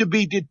 is to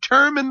be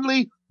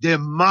determinedly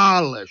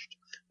demolished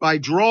by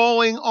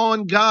drawing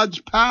on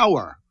God's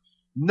power,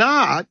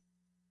 not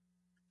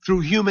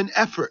through human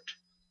effort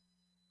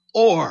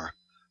or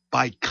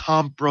by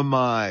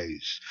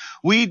compromise.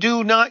 We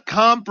do not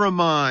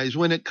compromise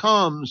when it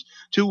comes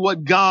to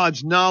what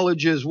God's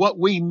knowledge is, what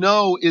we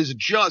know is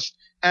just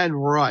and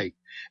right.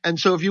 And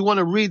so if you want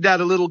to read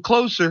that a little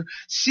closer,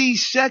 see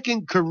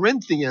 2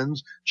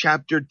 Corinthians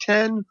chapter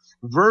 10,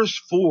 verse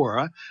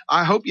 4.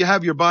 I hope you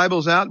have your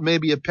Bibles out,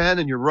 maybe a pen,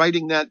 and you're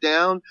writing that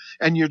down,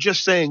 and you're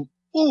just saying,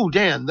 "Ooh,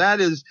 Dan,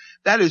 that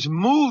is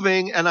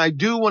moving, and I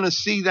do want to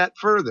see that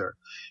further."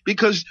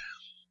 Because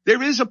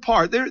there is a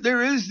part,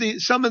 there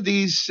is some of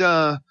these,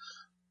 how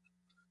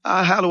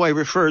do I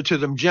refer to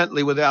them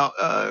gently without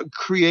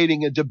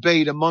creating a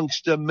debate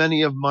amongst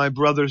many of my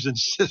brothers and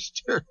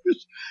sisters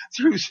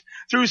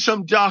through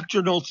some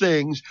doctrinal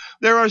things.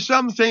 There are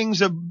some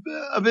things of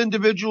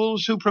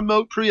individuals who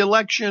promote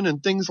pre-election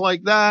and things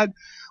like that,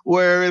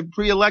 where if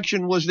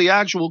pre-election was the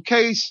actual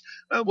case,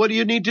 what do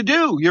you need to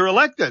do? You're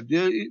elected.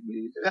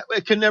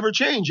 It can never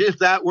change if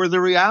that were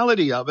the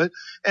reality of it,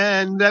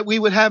 and that we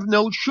would have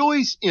no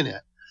choice in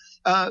it.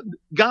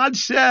 God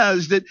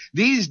says that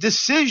these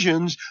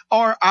decisions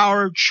are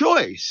our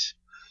choice.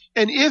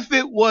 And if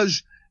it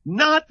was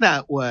not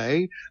that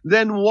way,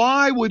 then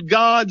why would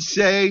God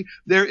say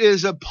there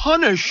is a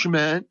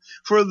punishment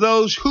for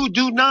those who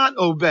do not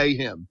obey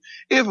him?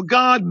 If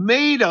God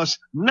made us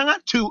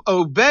not to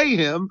obey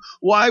him,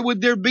 why would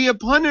there be a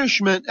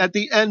punishment at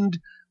the end?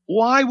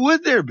 Why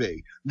would there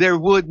be? There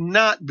would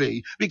not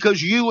be,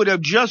 because you would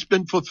have just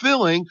been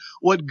fulfilling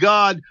what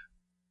God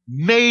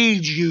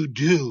made you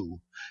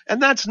do.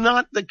 And that's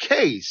not the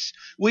case.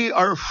 We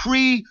are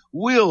free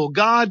will.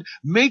 God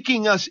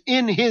making us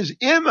in his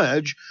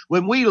image.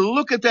 When we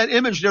look at that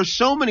image, there's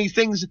so many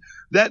things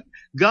that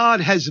God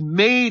has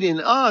made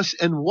in us.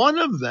 And one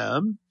of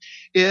them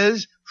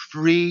is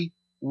free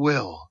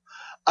will,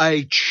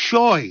 a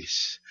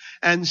choice.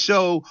 And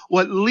so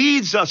what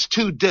leads us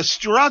to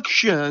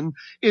destruction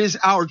is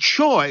our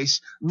choice,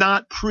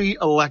 not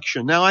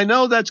pre-election. Now, I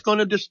know that's going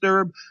to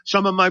disturb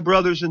some of my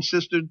brothers and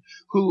sisters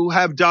who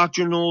have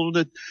doctrinal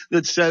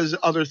that says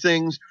other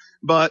things,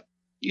 but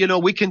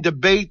we can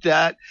debate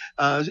that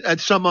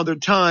at some other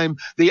time.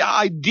 The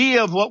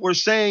idea of what we're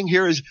saying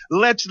here is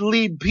let's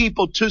lead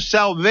people to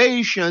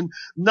salvation,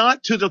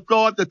 not to the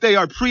thought that they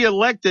are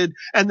pre-elected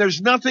and there's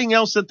nothing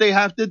else that they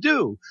have to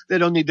do. They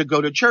don't need to go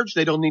to church.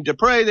 They don't need to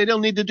pray. They don't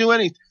need to do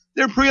anything.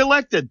 They're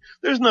pre-elected.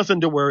 There's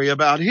nothing to worry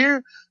about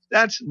here.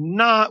 That's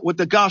not what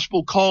the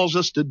gospel calls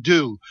us to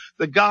do.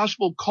 The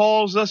gospel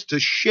calls us to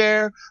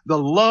share the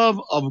love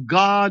of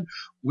God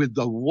with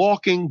the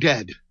walking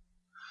dead,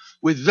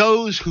 with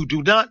those who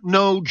do not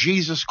know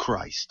Jesus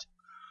Christ.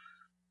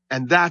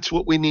 And that's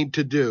what we need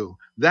to do.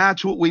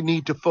 That's what we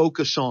need to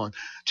focus on,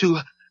 to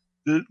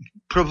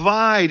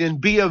provide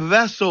and be a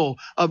vessel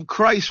of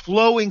Christ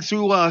flowing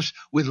through us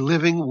with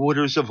living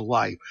waters of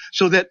life,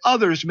 so that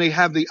others may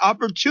have the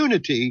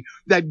opportunity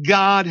that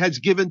God has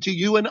given to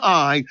you and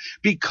I,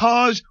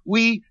 because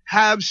we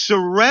have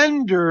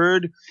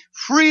surrendered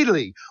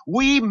freely.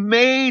 We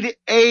made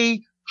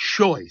a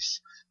choice.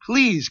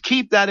 Please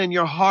keep that in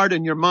your heart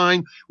and your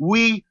mind.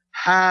 We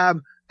have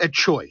a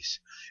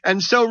choice.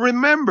 And so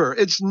remember,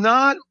 it's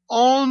not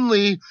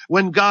only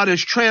when God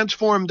has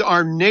transformed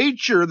our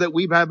nature that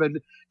we've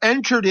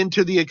entered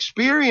into the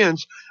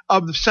experience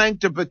of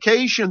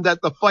sanctification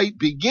that the fight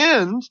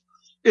begins.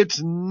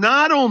 It's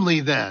not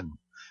only then.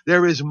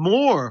 There is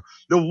more.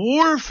 The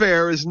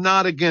warfare is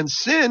not against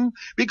sin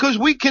because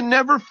we can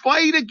never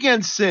fight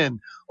against sin.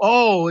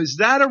 Oh, is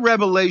that a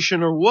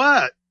revelation or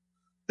what?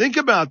 Think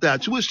about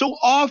that. So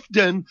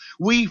often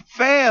we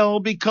fail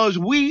because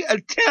we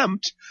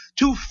attempt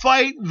to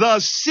fight the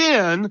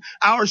sin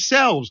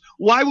ourselves.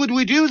 Why would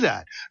we do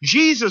that?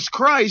 Jesus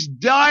Christ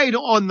died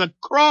on the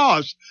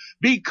cross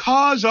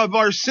because of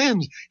our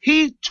sins.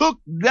 He took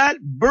that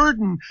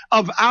burden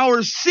of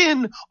our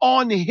sin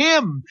on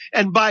him,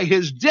 and by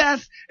his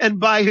death and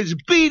by his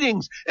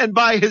beatings and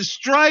by his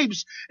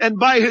stripes and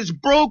by his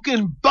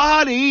broken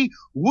body,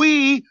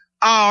 we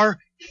are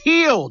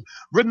healed.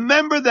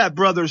 Remember that,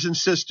 brothers and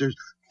sisters.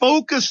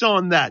 Focus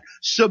on that.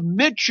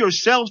 Submit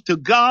yourself to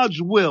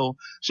God's will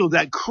so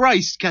that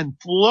Christ can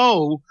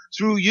flow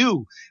through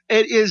you.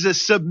 It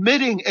is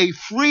submitting a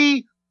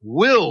free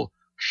will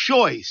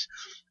choice.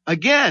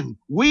 Again,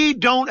 we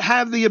don't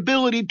have the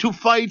ability to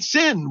fight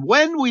sin.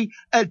 When we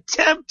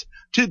attempt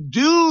to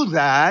do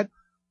that,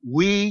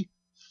 we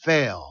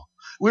fail.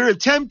 We're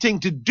attempting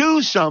to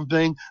do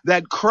something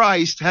that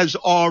Christ has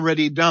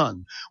already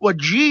done. What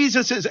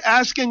Jesus is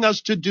asking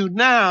us to do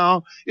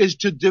now is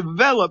to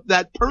develop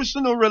that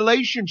personal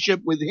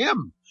relationship with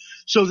him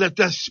so that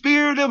the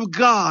Spirit of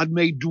God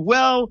may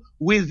dwell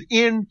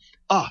within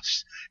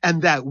us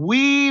and that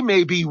we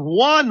may be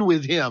one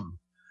with him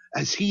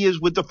as he is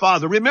with the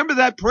Father. Remember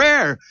that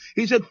prayer.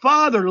 He said,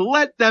 Father,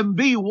 let them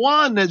be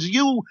one as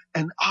you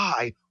and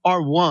I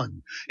are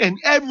one. And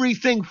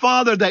everything,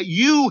 Father, that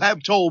you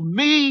have told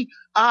me,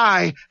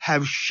 I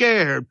have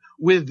shared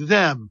with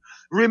them.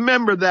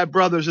 Remember that,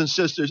 brothers and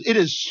sisters. It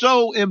is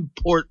so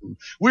important.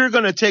 We're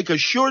going to take a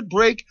short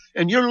break,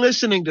 and you're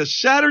listening to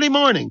Saturday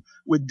Morning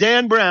with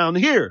Dan Brown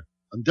here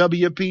on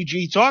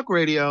WPG Talk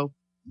Radio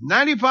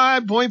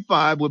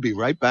 95.5. We'll be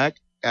right back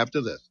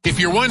after this. If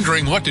you're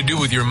wondering what to do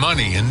with your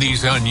money in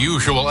these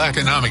unusual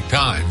economic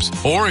times,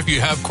 or if you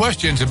have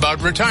questions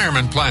about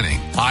retirement planning,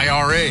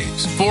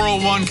 IRAs,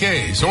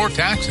 401ks, or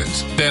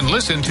taxes, then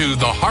listen to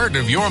The Heart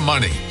of Your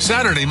Money,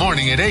 Saturday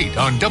morning at 8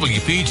 on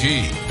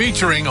WPG,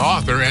 featuring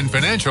author and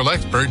financial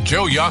expert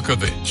Joe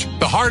Yakovich.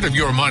 The Heart of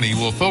Your Money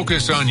will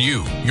focus on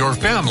you, your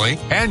family,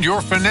 and your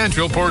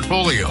financial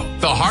portfolio.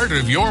 The Heart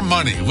of Your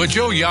Money with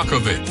Joe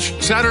Yakovich,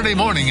 Saturday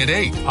morning at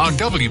 8 on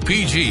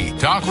WPG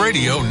Talk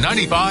Radio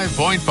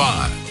 95.5.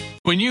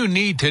 When you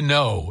need to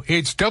know,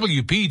 it's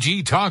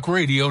WPG Talk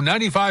Radio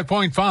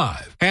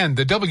 95.5 and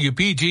the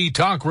WPG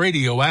Talk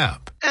Radio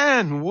app.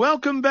 And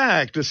welcome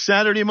back to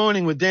Saturday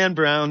Morning with Dan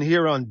Brown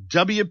here on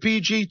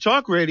WPG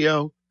Talk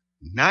Radio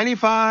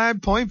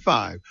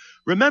 95.5.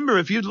 Remember,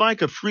 if you'd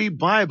like a free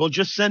Bible,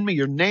 just send me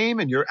your name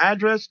and your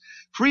address,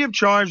 free of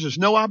charge. There's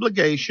no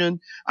obligation.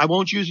 I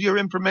won't use your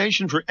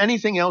information for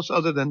anything else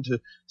other than to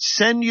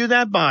send you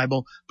that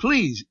Bible.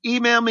 Please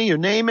email me your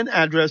name and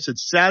address at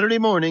Saturday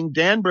Morning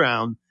Dan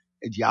Brown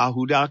at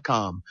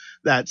yahoo.com.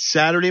 That's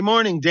Saturday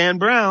Morning Dan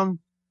Brown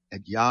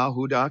at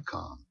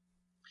yahoo.com.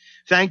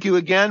 Thank you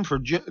again for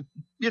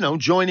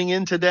joining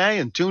in today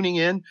and tuning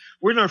in.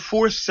 We're in our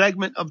fourth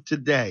segment of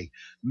today.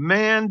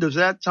 Man, does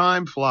that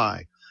time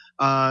fly.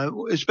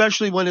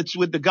 Especially when it's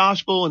with the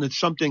gospel and it's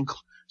something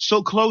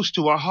so close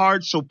to our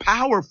hearts, so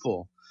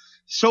powerful,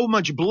 so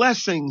much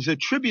blessings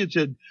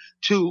attributed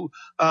to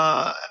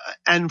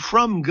and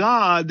from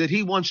God that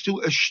he wants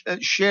to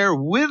share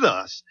with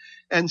us.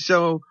 And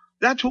so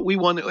that's what we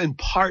want to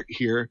impart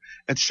here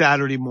at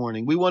Saturday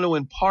Morning. We want to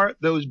impart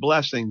those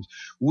blessings.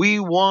 We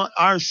want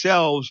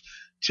ourselves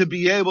to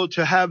be able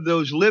to have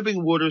those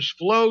living waters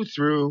flow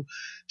through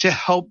to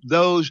help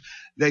those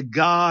that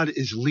God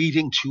is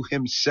leading to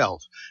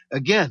himself.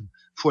 Again,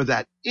 for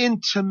that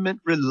intimate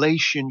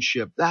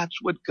relationship. That's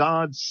what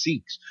God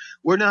seeks.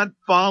 We're not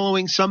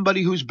following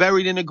somebody who's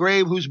buried in a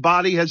grave, whose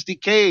body has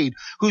decayed,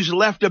 who's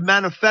left a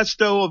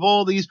manifesto of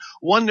all these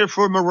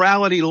wonderful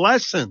morality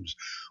lessons.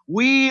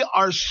 We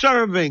are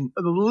serving,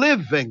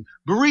 living,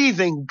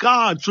 breathing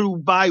God through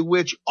by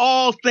which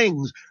all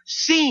things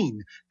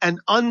seen and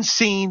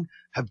unseen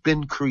have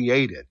been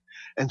created.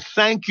 And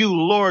thank you,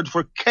 Lord,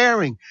 for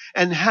caring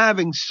and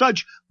having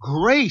such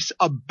grace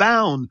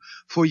abound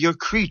for your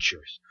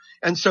creatures.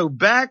 And so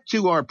back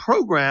to our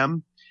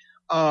program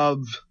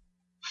of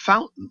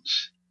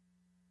fountains,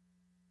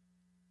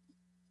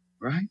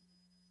 right?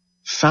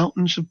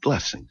 Fountains of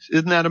blessings.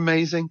 Isn't that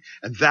amazing?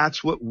 And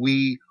that's what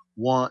we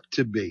want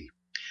to be.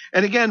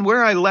 And again,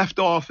 where I left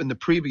off in the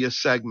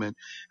previous segment,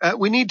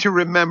 we need to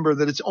remember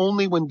that it's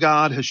only when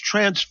God has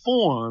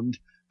transformed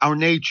our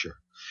nature,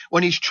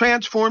 when he's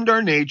transformed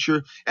our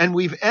nature and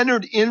we've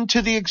entered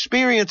into the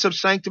experience of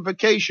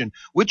sanctification,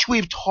 which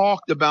we've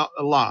talked about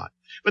a lot.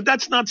 But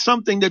that's not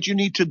something that you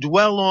need to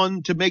dwell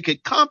on to make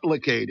it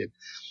complicated.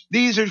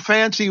 These are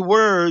fancy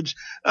words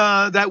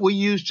that we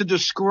use to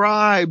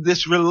describe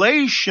this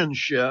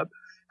relationship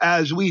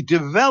as we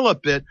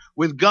develop it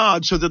with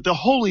God so that the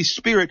Holy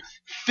Spirit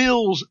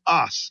fills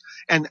us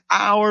and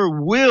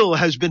our will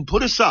has been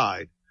put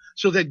aside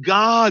so that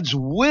God's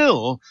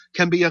will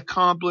can be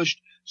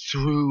accomplished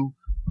through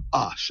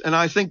us. And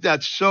I think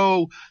that's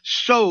so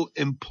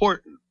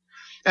important.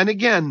 And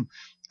again,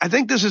 I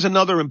think this is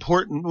another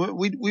important,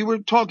 we were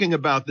talking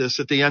about this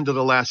at the end of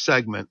the last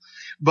segment,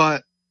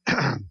 but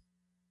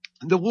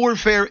the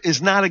warfare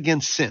is not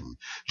against sin.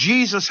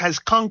 Jesus has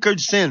conquered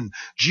sin.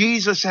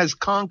 Jesus has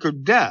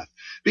conquered death,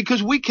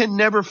 because we can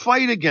never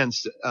fight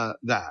against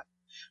that.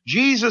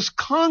 Jesus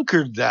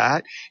conquered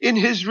that in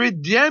his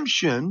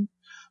redemption,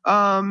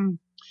 of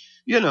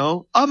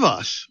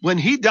us. When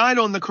he died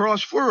on the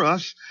cross for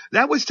us,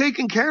 that was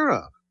taken care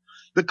of.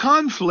 The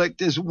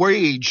conflict is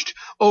waged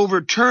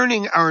over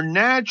turning our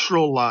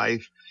natural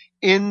life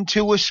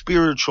into a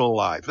spiritual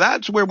life.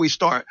 That's where we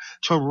start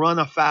to run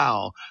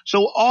afoul.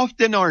 So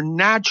often our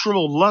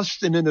natural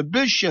lusts and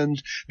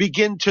inhibitions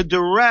begin to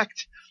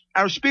direct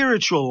our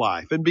spiritual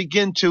life and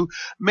begin to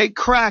make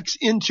cracks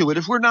into it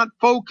if we're not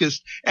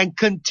focused and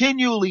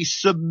continually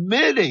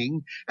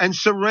submitting and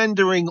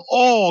surrendering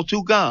all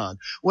to God.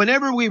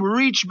 Whenever we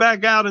reach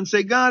back out and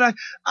say, God,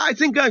 I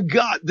think I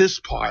got this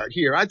part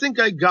here. I think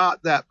I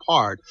got that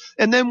part.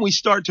 And then we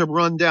start to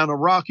run down a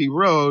rocky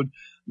road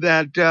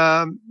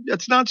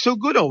that's not so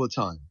good all the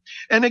time.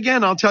 And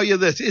again, I'll tell you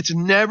this, it's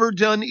never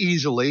done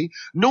easily,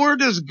 nor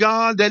does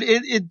God that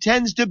it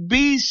intends to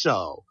be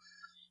so.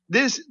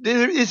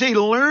 There is a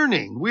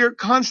learning. We are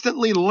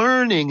constantly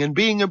learning and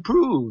being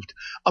improved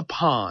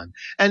upon.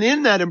 And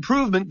in that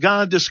improvement,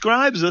 God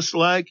describes us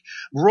like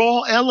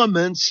raw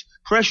elements,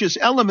 precious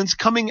elements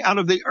coming out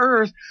of the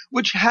earth,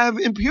 which have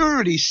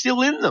impurity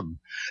still in them.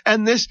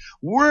 And this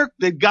work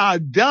that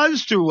God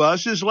does through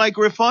us is like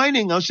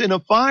refining us in a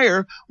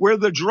fire where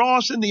the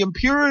dross and the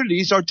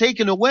impurities are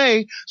taken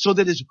away so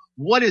that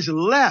what is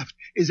left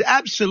is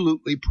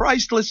absolutely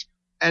priceless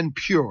and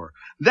pure.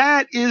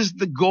 That is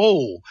the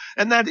goal,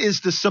 and that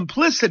is the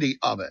simplicity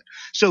of it.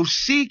 So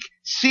seek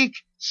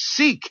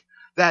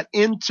that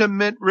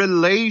intimate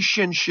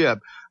relationship.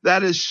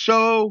 That is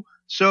so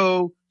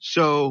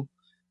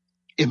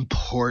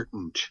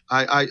important.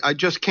 I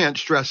just can't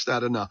stress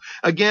that enough.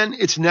 Again,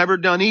 it's never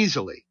done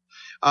easily.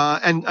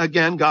 And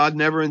again, God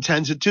never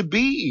intends it to be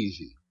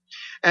easy.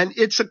 And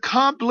it's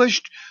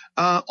accomplished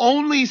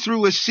only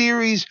through a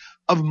series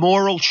of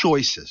moral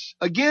choices.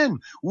 Again,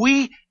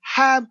 we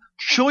have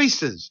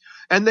choices,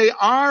 and they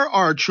are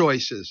our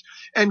choices.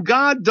 And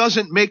God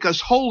doesn't make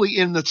us holy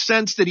in the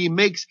sense that he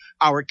makes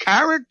our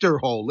character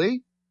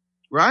holy,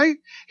 right?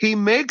 He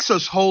makes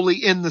us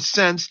holy in the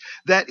sense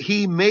that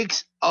he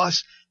makes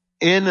us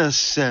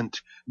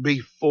innocent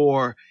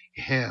before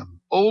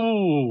him.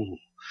 Oh,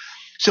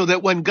 so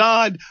that when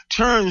God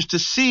turns to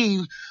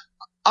see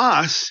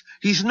us,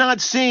 he's not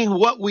seeing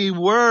what we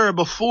were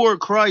before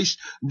Christ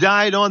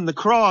died on the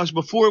cross,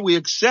 before we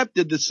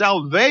accepted the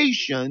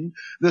salvation,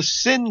 the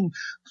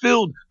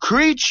sin-filled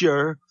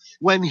creature.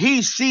 When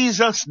he sees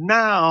us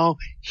now,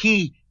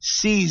 he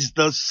sees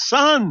the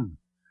Son.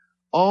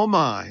 Oh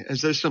my,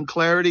 is there some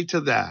clarity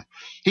to that?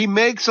 He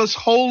makes us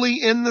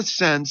holy in the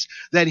sense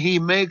that he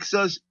makes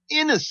us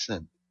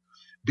innocent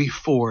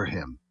before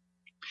him.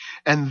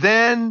 And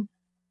then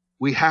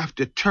we have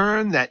to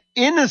turn that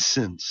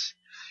innocence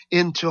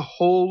into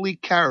holy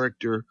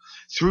character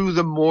through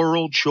the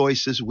moral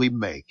choices we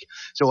make.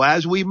 So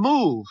as we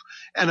move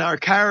and our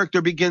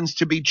character begins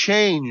to be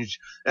changed,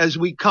 as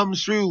we come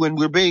through and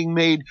we're being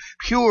made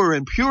pure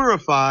and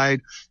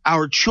purified,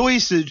 our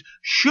choices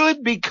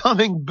should be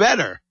coming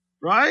better,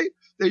 right?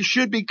 They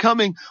should be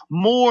coming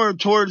more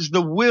towards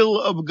the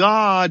will of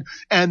God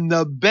and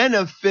the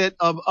benefit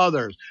of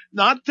others.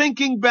 Not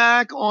thinking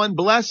back on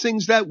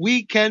blessings that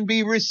we can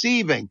be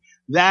receiving.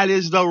 That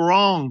is the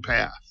wrong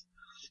path.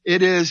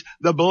 It is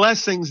the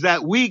blessings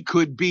that we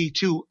could be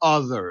to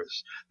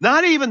others.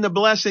 Not even the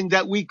blessing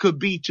that we could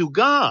be to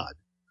God.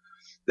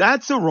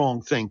 That's the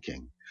wrong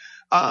thinking.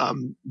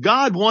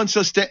 God wants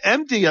us to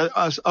empty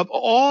us of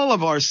all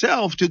of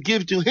ourselves to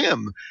give to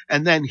him,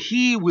 and then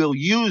he will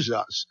use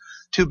us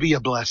to be a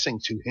blessing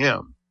to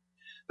him.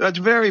 That's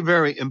very,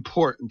 very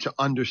important to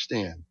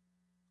understand.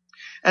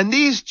 And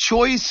these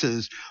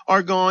choices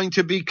are going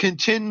to be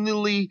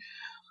continually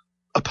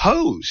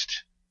opposed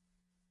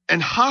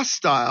and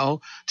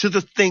hostile to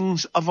the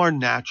things of our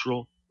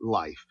natural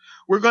life.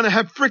 We're going to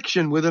have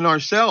friction within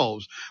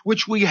ourselves,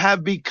 which we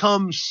have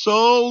become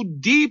so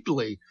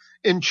deeply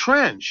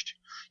entrenched.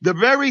 The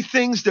very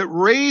things that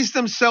raise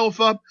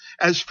themselves up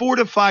as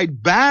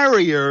fortified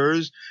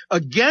barriers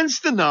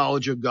against the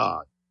knowledge of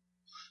God.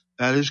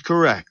 That is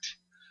correct.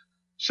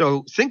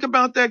 So think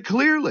about that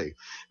clearly,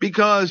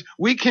 because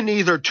we can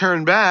either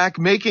turn back,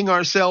 making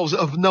ourselves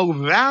of no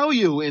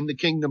value in the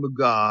kingdom of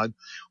God,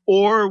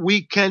 or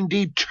we can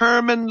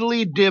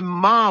determinedly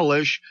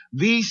demolish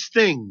these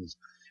things,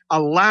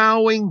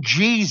 allowing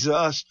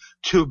Jesus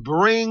to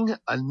bring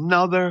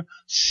another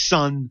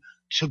son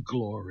to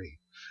glory.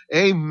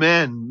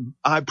 Amen.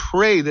 I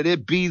pray that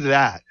it be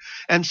that.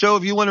 And so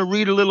if you want to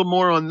read a little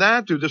more on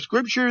that through the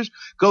scriptures,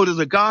 go to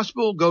the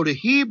gospel, go to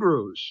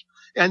Hebrews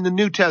and the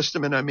New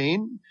Testament,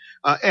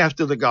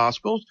 after the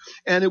gospels.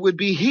 And it would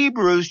be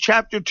Hebrews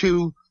chapter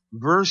 2,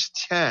 verse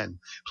 10.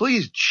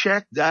 Please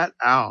check that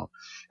out.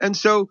 And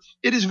so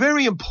it is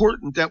very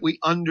important that we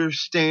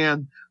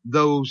understand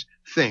those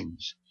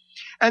things.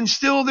 And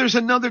still there's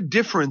another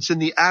difference in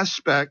the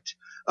aspect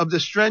of the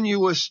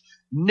strenuous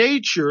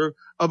nature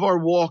of our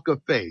walk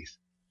of faith.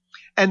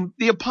 And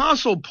the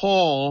Apostle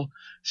Paul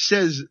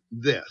says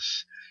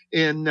this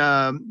in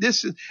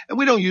this, and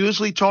we don't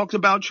usually talk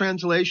about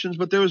translations,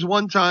 but there was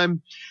one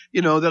time,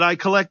 that I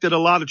collected a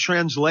lot of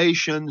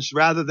translations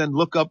rather than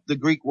look up the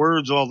Greek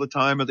words all the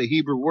time or the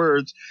Hebrew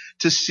words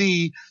to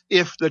see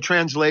if the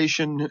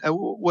translation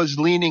was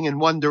leaning in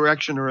one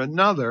direction or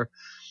another.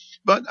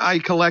 But I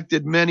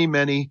collected many,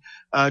 many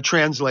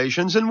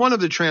translations, and one of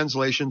the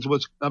translations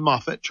was a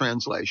Moffat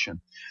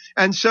translation.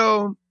 And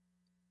so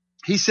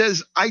he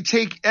says, I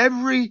take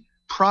every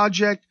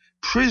project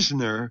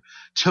prisoner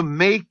to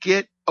make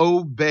it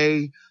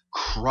obey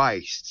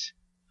Christ.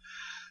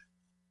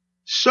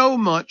 So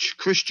much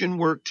Christian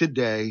work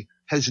today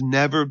has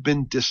never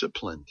been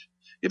disciplined.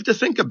 You have to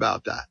think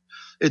about that.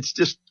 It's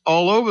just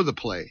all over the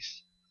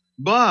place,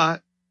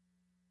 but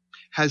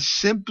has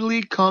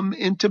simply come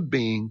into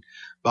being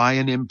by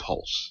an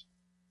impulse.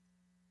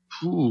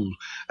 Ooh,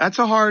 that's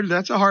a hard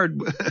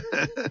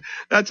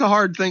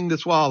thing to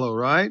swallow,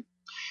 right?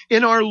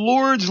 In our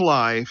Lord's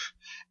life,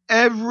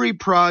 every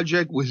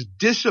project was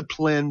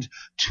disciplined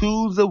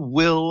to the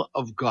will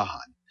of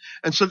God.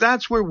 And so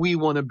that's where we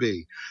want to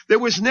be. There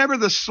was never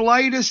the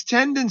slightest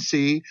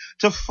tendency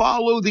to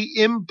follow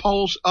the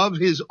impulse of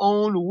his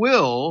own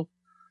will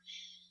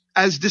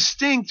as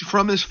distinct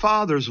from his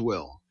Father's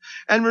will.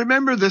 And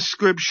remember the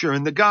scripture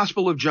in the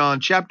Gospel of John,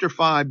 chapter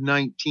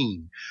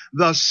 5:19.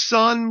 The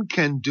Son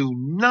can do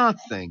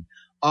nothing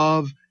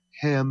of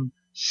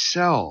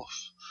himself.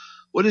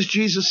 What is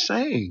Jesus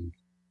saying?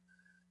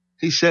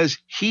 He says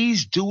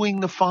he's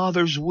doing the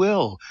Father's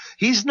will.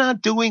 He's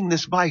not doing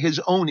this by his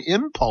own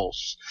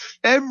impulse.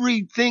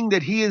 Everything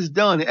that he has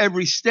done,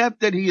 every step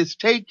that he has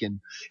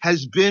taken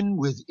has been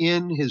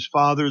within his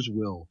Father's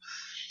will.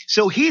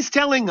 So he's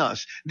telling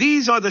us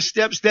these are the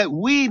steps that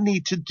we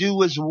need to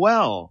do as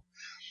well.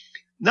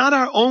 Not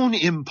our own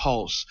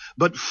impulse,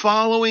 but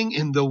following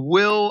in the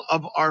will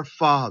of our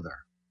Father.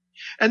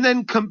 And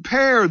then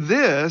compare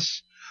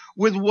this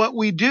with what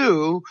we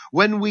do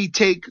when we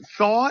take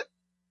thought.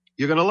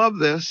 You're going to love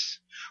this.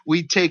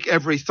 We take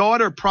every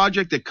thought or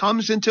project that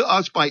comes into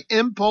us by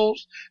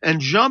impulse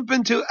and jump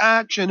into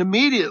action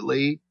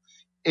immediately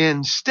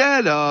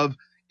instead of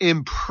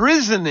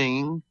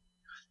imprisoning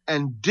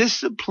and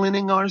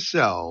disciplining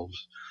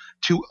ourselves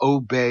to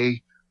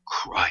obey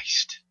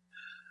Christ.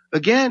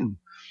 Again,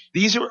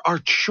 these are our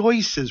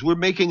choices. We're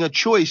making a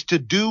choice to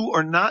do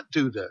or not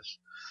do this,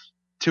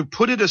 to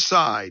put it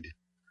aside,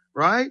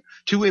 right?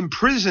 To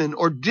imprison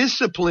or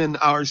discipline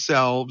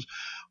ourselves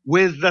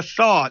with the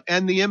thought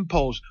and the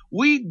impulse.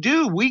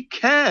 We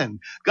can.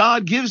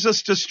 God gives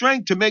us the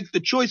strength to make the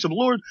choice of,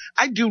 Lord,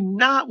 I do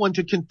not want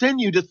to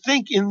continue to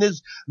think in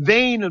this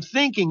vein of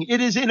thinking.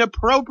 It is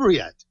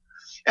inappropriate.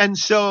 And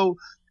so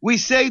we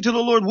say to the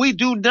Lord, we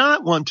do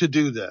not want to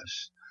do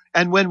this.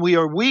 And when we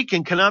are weak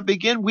and cannot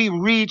begin, we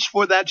reach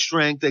for that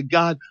strength that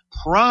God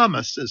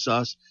promises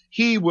us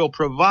he will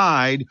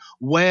provide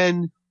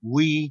when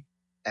we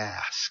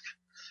ask.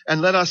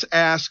 And let us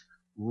ask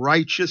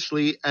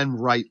righteously and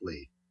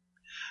rightly.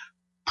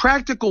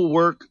 Practical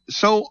work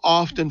so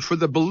often for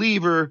the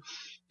believer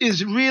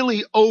is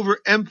really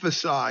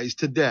overemphasized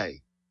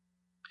today.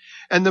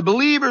 And the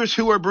believers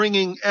who are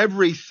bringing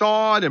every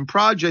thought and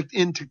project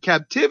into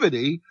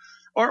captivity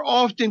are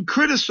often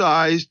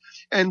criticized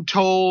and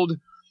told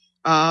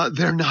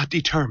they're not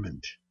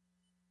determined.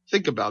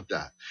 Think about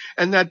that.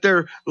 And that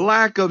their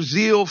lack of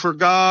zeal for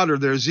God or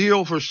their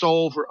zeal for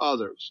soul for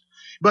others.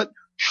 But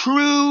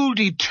true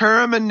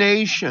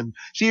determination.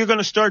 So you're going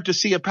to start to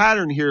see a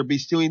pattern here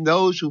between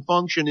those who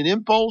function in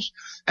impulse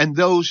and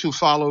those who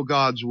follow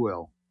God's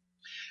will.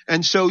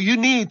 And so you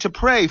need to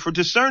pray for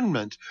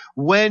discernment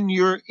when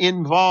you're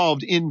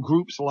involved in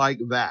groups like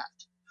that.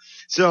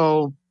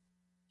 So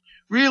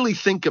really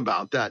think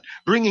about that.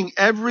 Bringing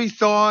every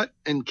thought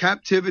and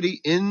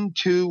captivity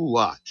into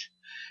what?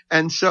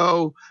 And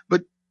so,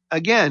 but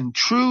again,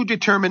 true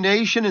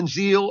determination and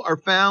zeal are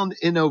found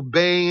in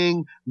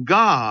obeying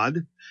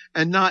God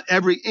and not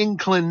every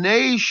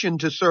inclination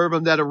to serve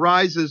him that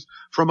arises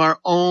from our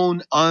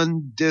own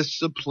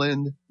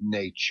undisciplined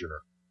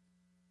nature.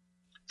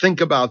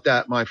 Think about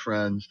that, my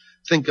friends.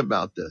 Think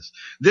about this.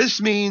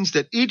 This means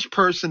that each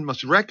person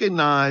must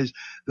recognize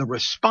the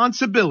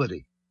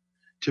responsibility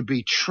to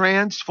be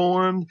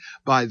transformed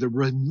by the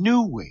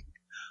renewing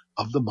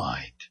of the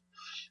mind.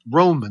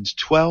 Romans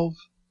 12,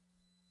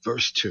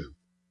 verse 2.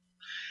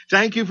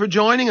 Thank you for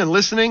joining and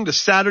listening to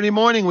Saturday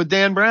Morning with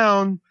Dan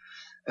Brown.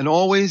 And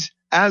always,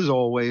 as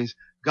always,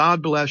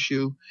 God bless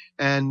you.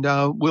 And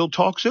we'll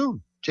talk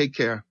soon. Take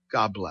care.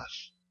 God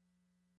bless.